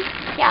 whoo, whoo.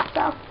 Yeah,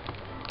 so.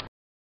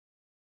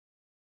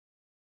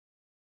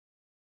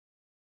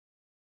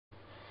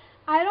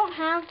 I don't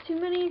have too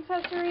many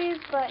accessories,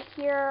 but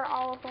here are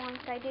all of the ones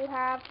that I do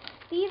have.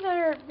 These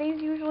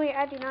usually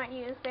I do not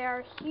use. They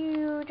are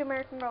huge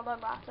American Girl doll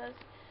glasses,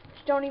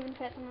 which don't even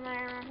fit some of my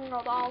American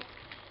Girl dolls.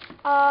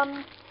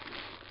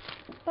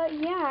 But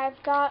yeah,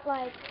 I've got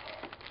like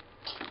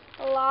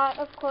a lot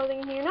of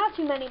clothing here. Not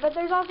too many, but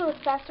there's also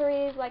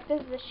accessories. Like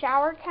this is a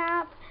shower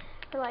cap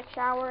for like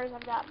showers.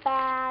 I've got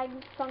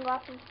bags,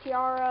 sunglasses,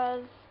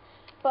 tiaras,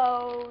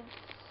 bows,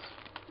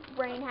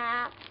 rain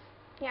hats.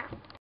 Yeah.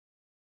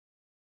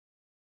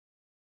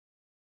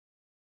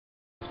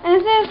 And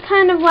this is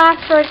kind of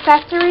last for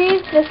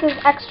accessories. This is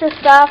extra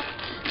stuff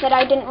that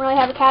I didn't really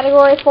have a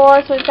category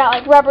for. So we've got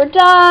like rubber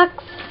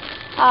ducks,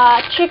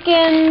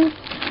 chickens,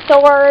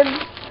 swords,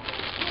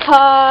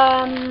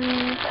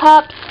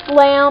 cups,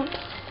 lamps,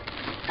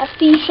 a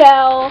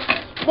seashell.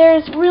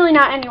 There's really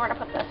not anywhere to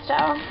put this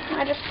stuff.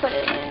 I just put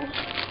it in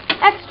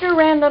extra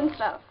random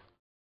stuff.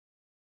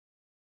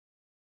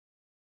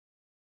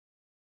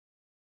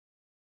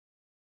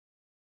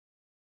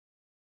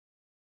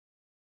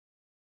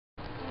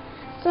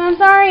 So I'm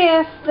sorry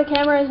if the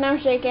camera is now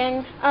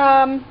shaking.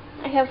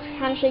 I have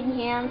kind of shaky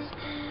hands.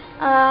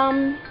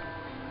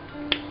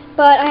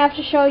 But I have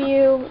to show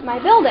you my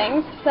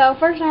buildings. So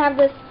first I have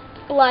this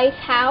life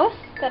house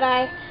that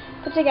I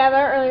put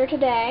together earlier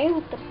today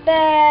with the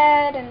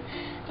bed and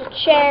the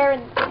chair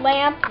and the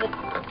lamp.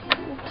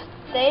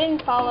 They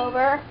didn't fall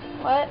over.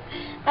 What?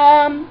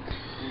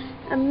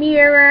 A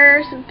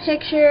mirror, some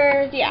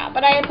pictures, yeah,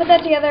 but I put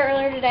that together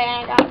earlier today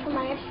and I got it from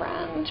my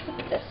friend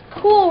with this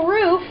cool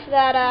roof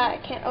that I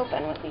can't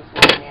open with these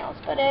nails,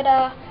 but it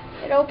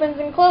opens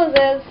and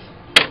closes,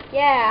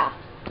 yeah.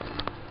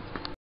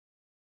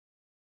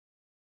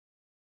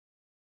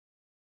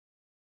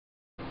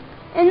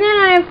 And then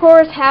I of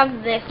course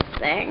have this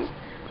thing,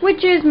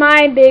 which is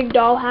my big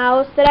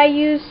dollhouse that I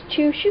use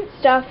to shoot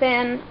stuff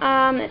in,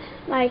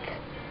 like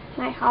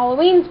my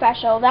Halloween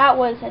special, that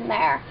was in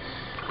there.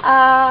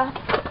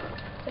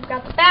 We've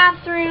got the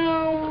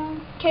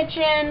bathroom,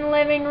 kitchen,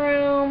 living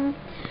room,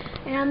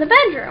 and the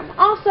bedroom.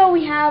 Also,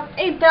 we have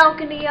a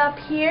balcony up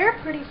here,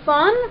 pretty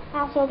fun.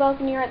 Also a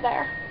balcony right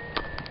there.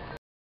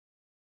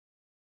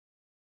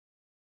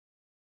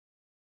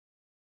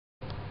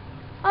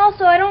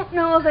 Also, I don't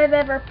know if I've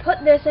ever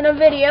put this in a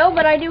video,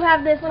 but I do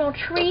have this little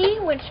tree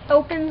which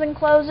opens and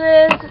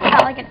closes. It's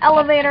got like an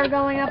elevator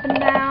going up and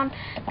down.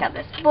 It's got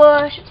this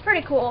bush. It's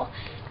pretty cool.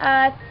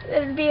 It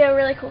would be a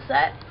really cool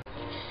set.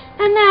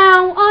 And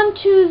now, on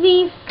to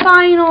the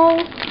final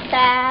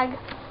bag,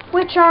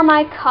 which are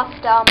my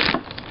customs.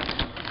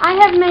 I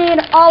have made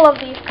all of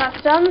these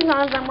customs,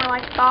 none of them were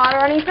like thought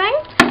or anything,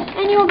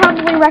 and you will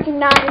probably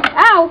recognize,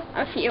 ow,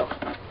 a few.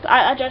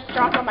 I just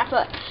dropped on my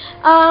foot.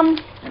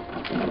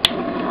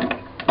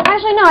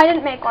 Actually, no, I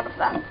didn't make one of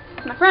them.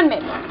 My friend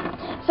made one.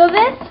 So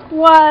this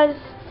was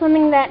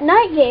something that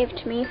Knight gave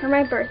to me for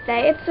my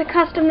birthday. It's a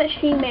custom that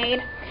she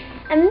made,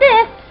 and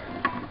this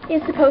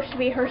is supposed to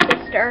be her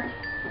sister.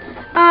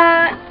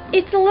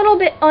 It's a little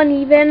bit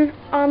uneven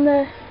on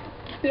the,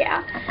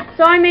 yeah,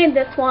 so I made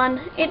this one.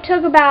 It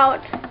took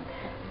about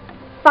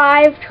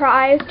 5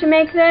 tries to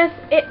make this.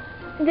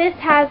 This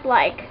has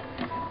like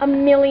a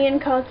million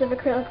coats of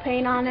acrylic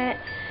paint on it.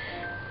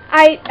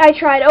 I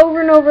tried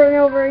over and over and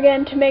over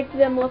again to make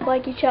them look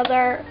like each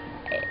other.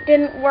 It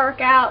didn't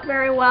work out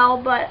very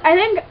well, but I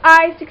think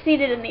I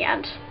succeeded in the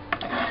end.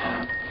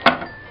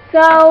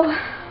 So,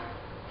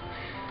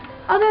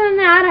 other than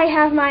that, I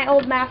have my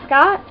old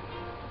mascot,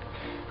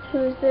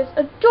 who's this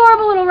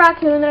adorable little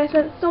raccoon that I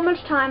spent so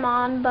much time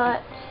on,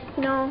 but,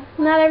 you know,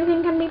 not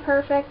everything can be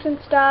perfect and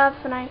stuff,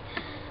 and I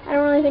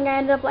don't really think I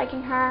ended up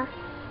liking her,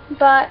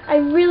 but I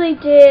really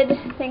did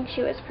think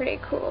she was pretty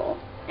cool,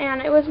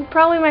 and it was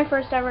probably my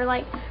first ever,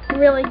 like,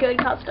 really good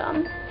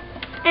custom.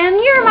 And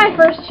here are my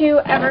first 2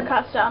 ever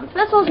customs.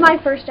 This was my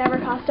first ever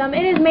custom.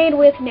 It is made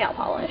with nail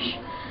polish.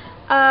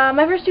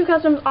 My first 2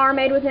 customs are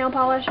made with nail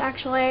polish,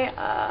 actually.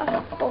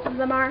 Both of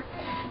them are.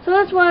 So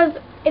this was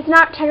it's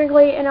not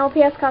technically an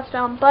LPS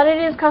custom, but it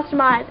is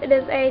customized. It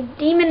is a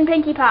demon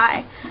Pinkie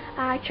Pie.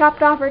 I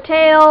chopped off her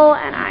tail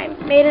and I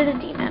made it a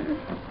demon.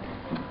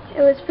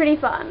 It was pretty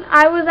fun.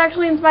 I was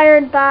actually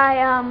inspired by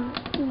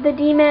the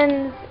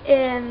demons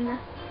in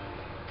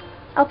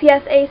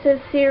LPS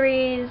Aces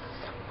series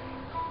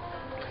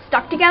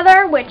Stuck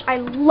Together, which I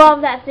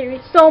love that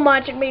series so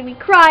much. It made me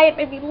cry, it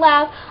made me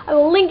laugh. I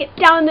will link it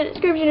down in the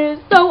description. It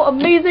is so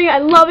amazing. I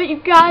love it,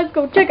 you guys.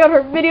 Go check out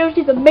her videos.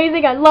 She's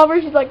amazing. I love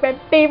her. She's like my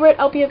favorite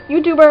LPS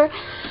YouTuber.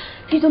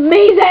 She's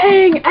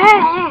amazing.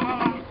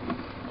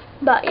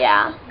 But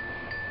yeah.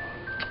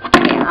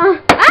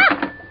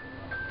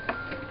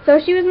 So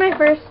she was my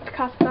first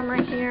custom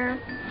right here.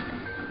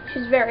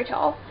 She's very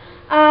tall.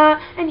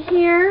 And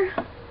here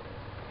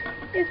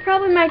is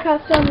probably my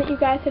custom that you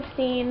guys have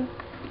seen.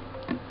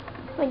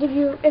 Like if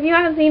you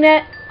haven't seen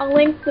it, I'll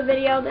link the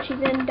video that she's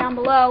in down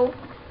below.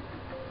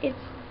 Me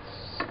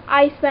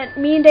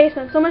and Dave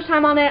spent so much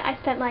time on it. I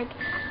spent like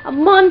a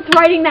month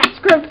writing that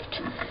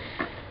script.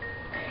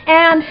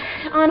 And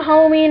on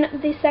Halloween,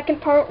 the second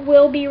part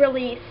will be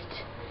released.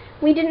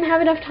 We didn't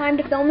have enough time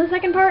to film the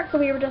second part, so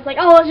we were just like,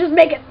 oh, let's just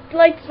make it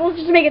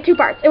 2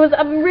 parts. It was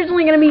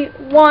originally going to be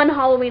one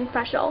Halloween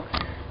special,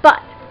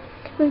 but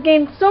we've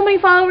gained so many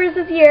followers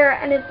this year,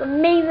 and it's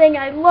amazing.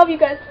 I love you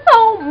guys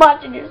so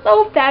much, and you're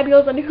so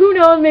fabulous, and who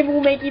knows, maybe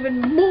we'll make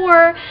even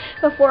more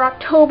before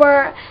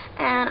October,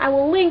 and I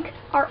will link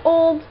our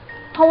old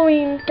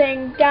Halloween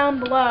thing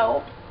down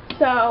below.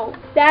 So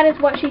that is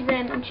what she's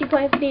in, and she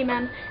plays the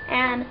demon,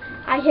 and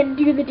I can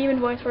do the demon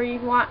voice where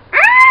you want.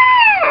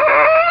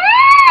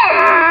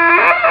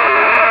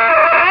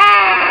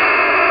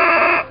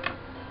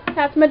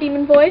 That's my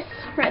demon voice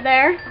right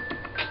there.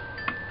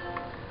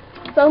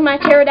 So my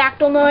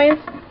pterodactyl noise.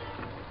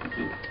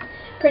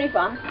 Pretty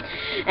fun.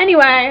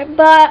 Anyway,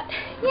 but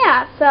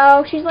yeah,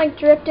 so she's like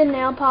dripped in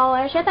nail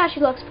polish. I thought she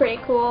looks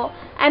pretty cool.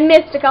 I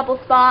missed a couple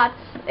spots.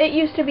 It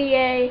used to be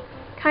a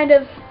kind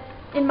of,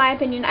 in my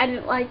opinion, I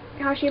didn't like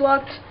how she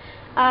looked.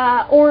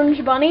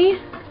 Orange bunny.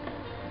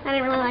 I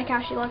didn't really like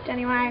how she looked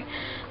anyway.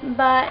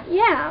 But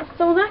yeah,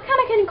 so that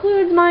kind of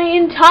concludes my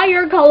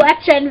entire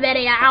collection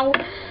video.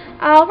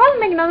 I'll probably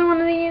make another one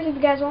of these if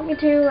you guys want me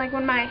to, like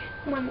when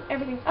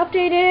everything's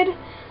updated.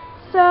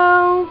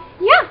 So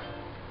yeah,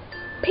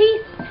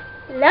 peace.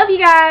 Love you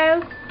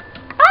guys.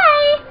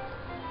 Bye.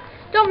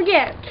 Don't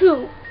forget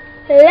to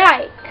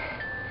like,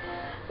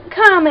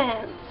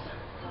 comment,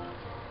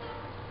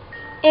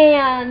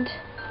 and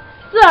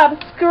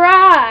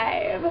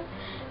subscribe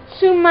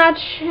to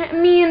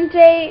me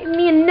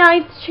and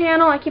Knight's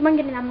channel. I keep on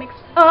getting that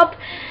mixed up.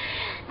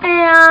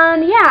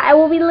 And yeah, I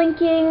will be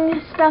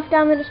linking stuff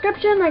down in the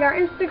description, like our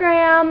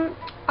Instagram,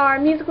 our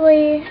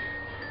Musical.ly.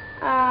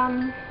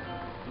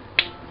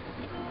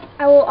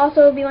 I will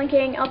also be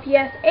linking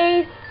LPS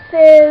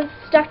Aces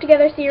Stuck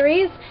Together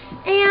series,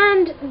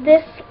 and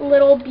this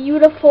little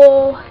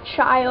beautiful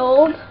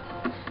child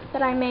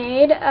that I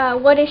made.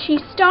 What is she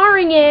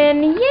starring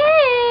in?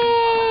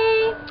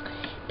 Yay!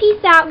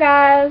 Peace out,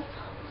 guys.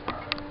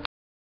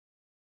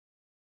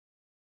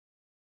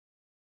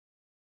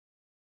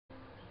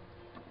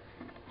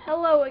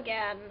 Hello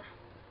again.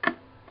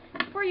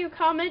 Before you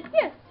comment,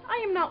 yes,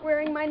 I am not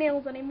wearing my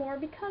nails anymore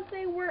because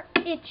they were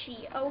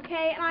itchy,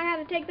 okay? And I had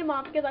to take them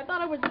off because I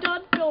thought I was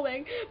done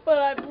filming, but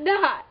I'm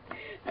not.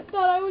 I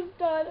thought I was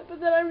done, but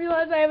then I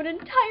realized I have an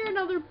entire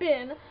another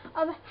bin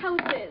of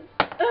houses.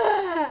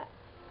 Ugh.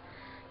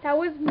 That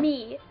was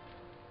me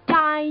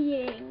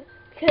dying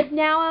because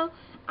now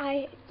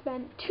I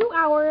spent 2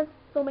 hours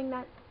filming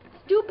that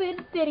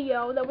stupid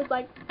video that was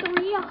like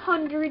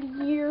 300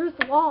 years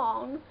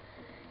long.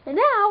 And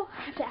now,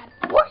 I have to add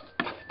more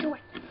stuff to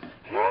it.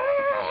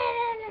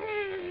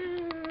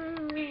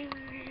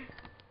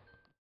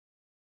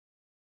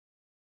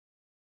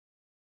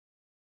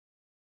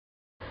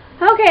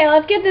 Okay,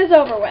 let's get this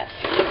over with.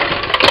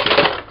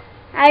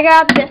 I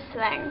got this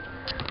thing.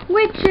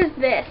 Which is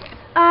this?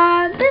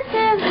 This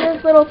is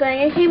this little thing.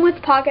 It came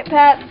with Pocket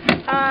Pets.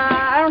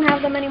 I don't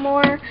have them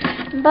anymore.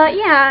 But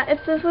yeah,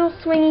 it's this little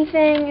swingy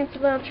thing. It's a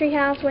little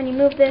treehouse. When you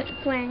move this, it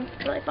swings.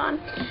 It's really fun.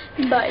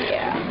 But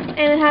yeah. And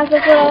it has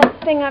this little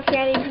thing up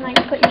here that you can like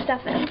put your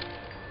stuff in.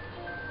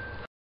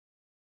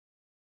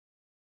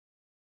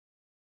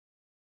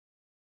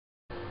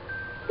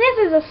 This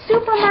is a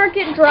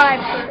supermarket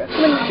drive-thru.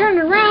 So when you turn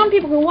it around,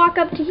 people can walk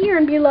up to here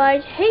and be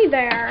like, hey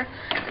there,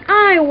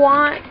 I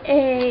want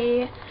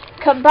a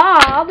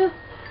kebab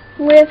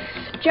with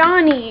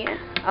Johnny.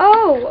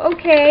 Oh,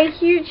 okay,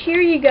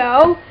 here you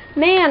go.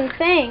 Man,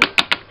 thanks.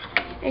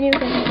 And you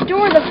can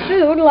store the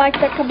food like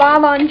the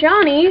kebab on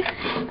Johnny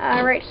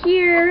right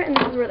here, and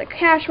this is where the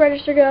cash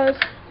register goes.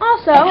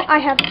 Also, I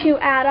have 2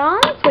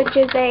 add-ons, which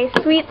is a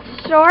sweets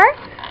store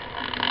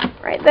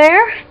right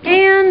there,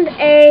 and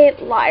a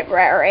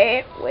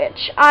library,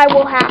 which I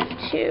will have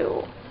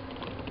to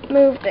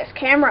move this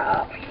camera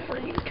up for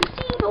you to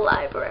see the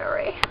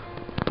library.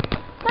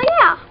 So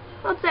yeah,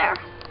 that's there.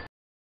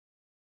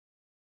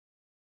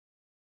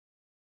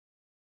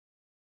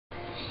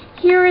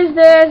 here is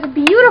this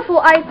beautiful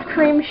ice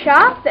cream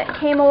shop that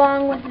came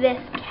along with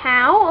this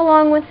cow,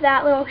 along with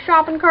that little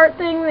shopping cart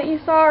thing that you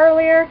saw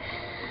earlier.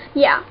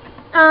 Yeah.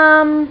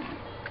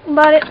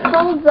 But it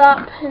folds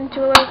up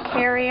into a little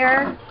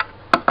carrier.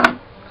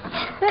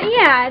 But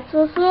yeah, it's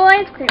this little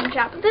ice cream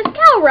shop that this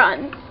cow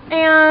runs.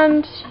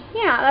 And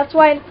yeah, that's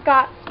why it's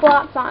got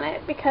spots on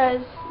it,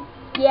 because,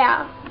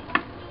 yeah.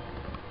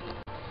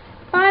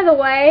 By the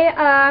way,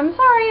 I'm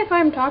sorry if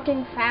I'm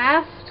talking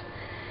fast.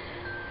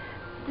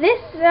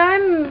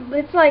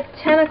 It's like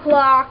 10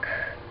 o'clock.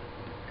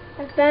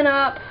 I've been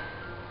up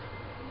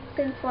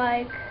since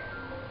like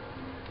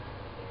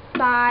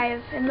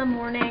 5 in the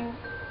morning.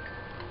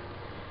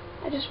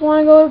 I just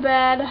want to go to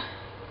bed,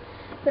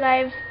 but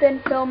I've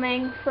been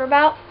filming for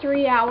about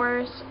 3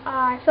 hours.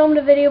 I filmed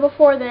a video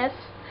before this,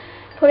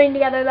 putting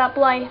together that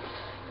Blythe,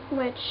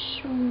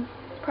 which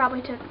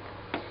probably took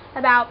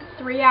about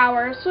 3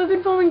 hours. So I've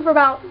been filming for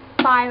about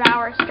 5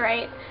 hours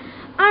straight.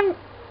 I'm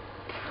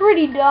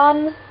pretty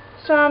done,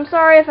 so I'm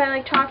sorry if I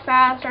like talk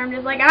fast, or I'm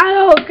just like, I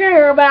don't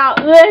care about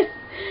this.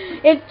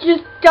 It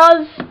just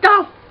does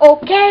stuff,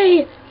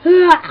 okay?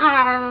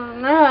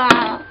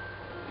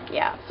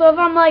 Yeah, so if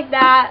I'm like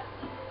that,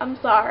 I'm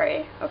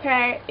sorry,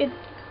 okay? It's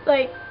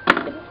like,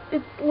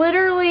 it's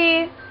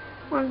literally,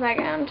 1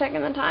 second, I'm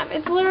checking the time.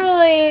 It's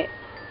literally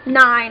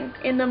 9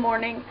 in the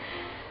morning.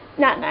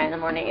 Not 9 in the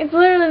morning. It's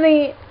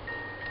literally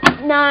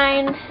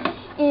 9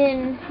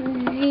 in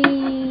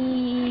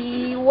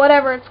the,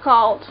 whatever it's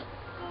called,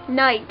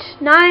 night.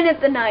 9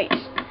 at the night.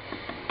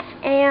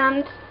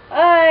 And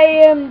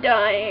I am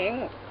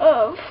dying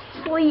of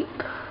sleep.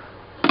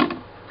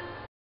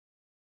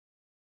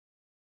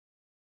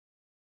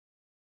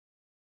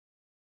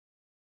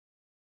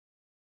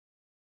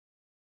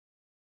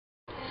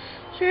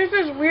 So here's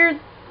this weird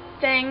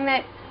thing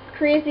that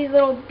creates these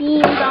little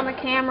beams on the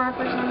camera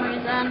for some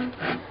reason. I'm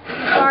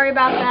sorry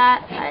about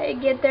that. I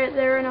get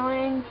they're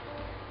annoying.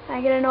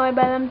 I get annoyed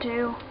by them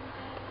too.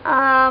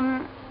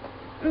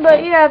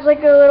 But yeah, it's like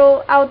a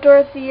little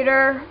outdoor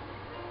theater.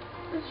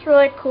 It's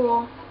really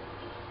cool.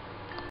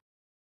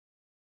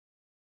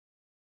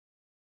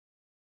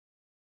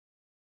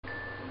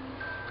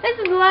 This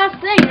is the last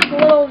thing. It's a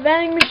little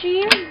vending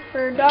machine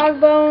for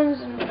dog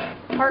bones and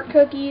heart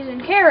cookies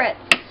and carrots.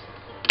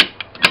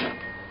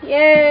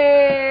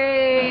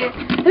 Yay!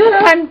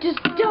 I'm just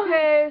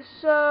okay.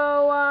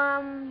 So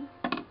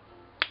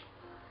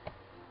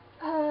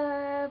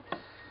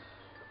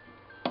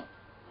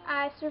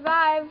I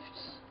survived.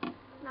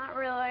 Not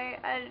really.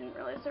 I didn't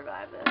really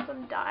survive this.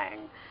 I'm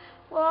dying.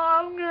 Well,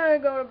 I'm gonna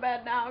go to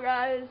bed now,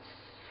 guys.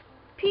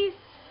 Peace.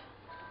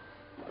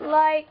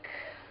 Like,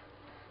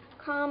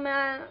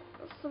 comment,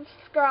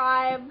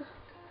 subscribe.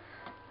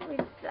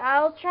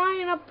 I'll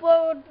try and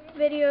upload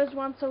videos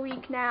once a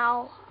week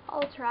now.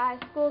 I'll try.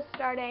 School's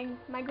starting.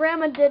 My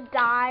grandma did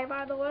die,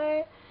 by the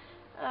way.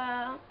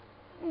 I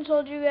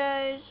told you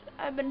guys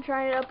I've been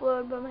trying to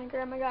upload, but my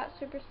grandma got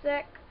super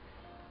sick.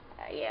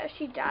 Yeah,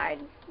 she died.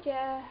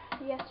 Yeah,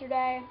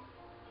 yesterday.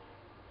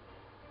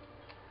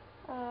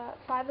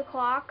 5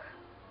 o'clock.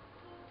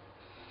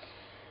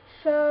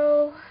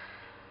 So,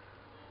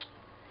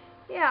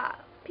 yeah.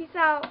 Peace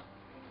out.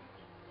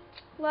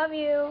 Love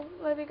you.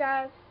 Love you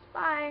guys.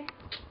 Bye.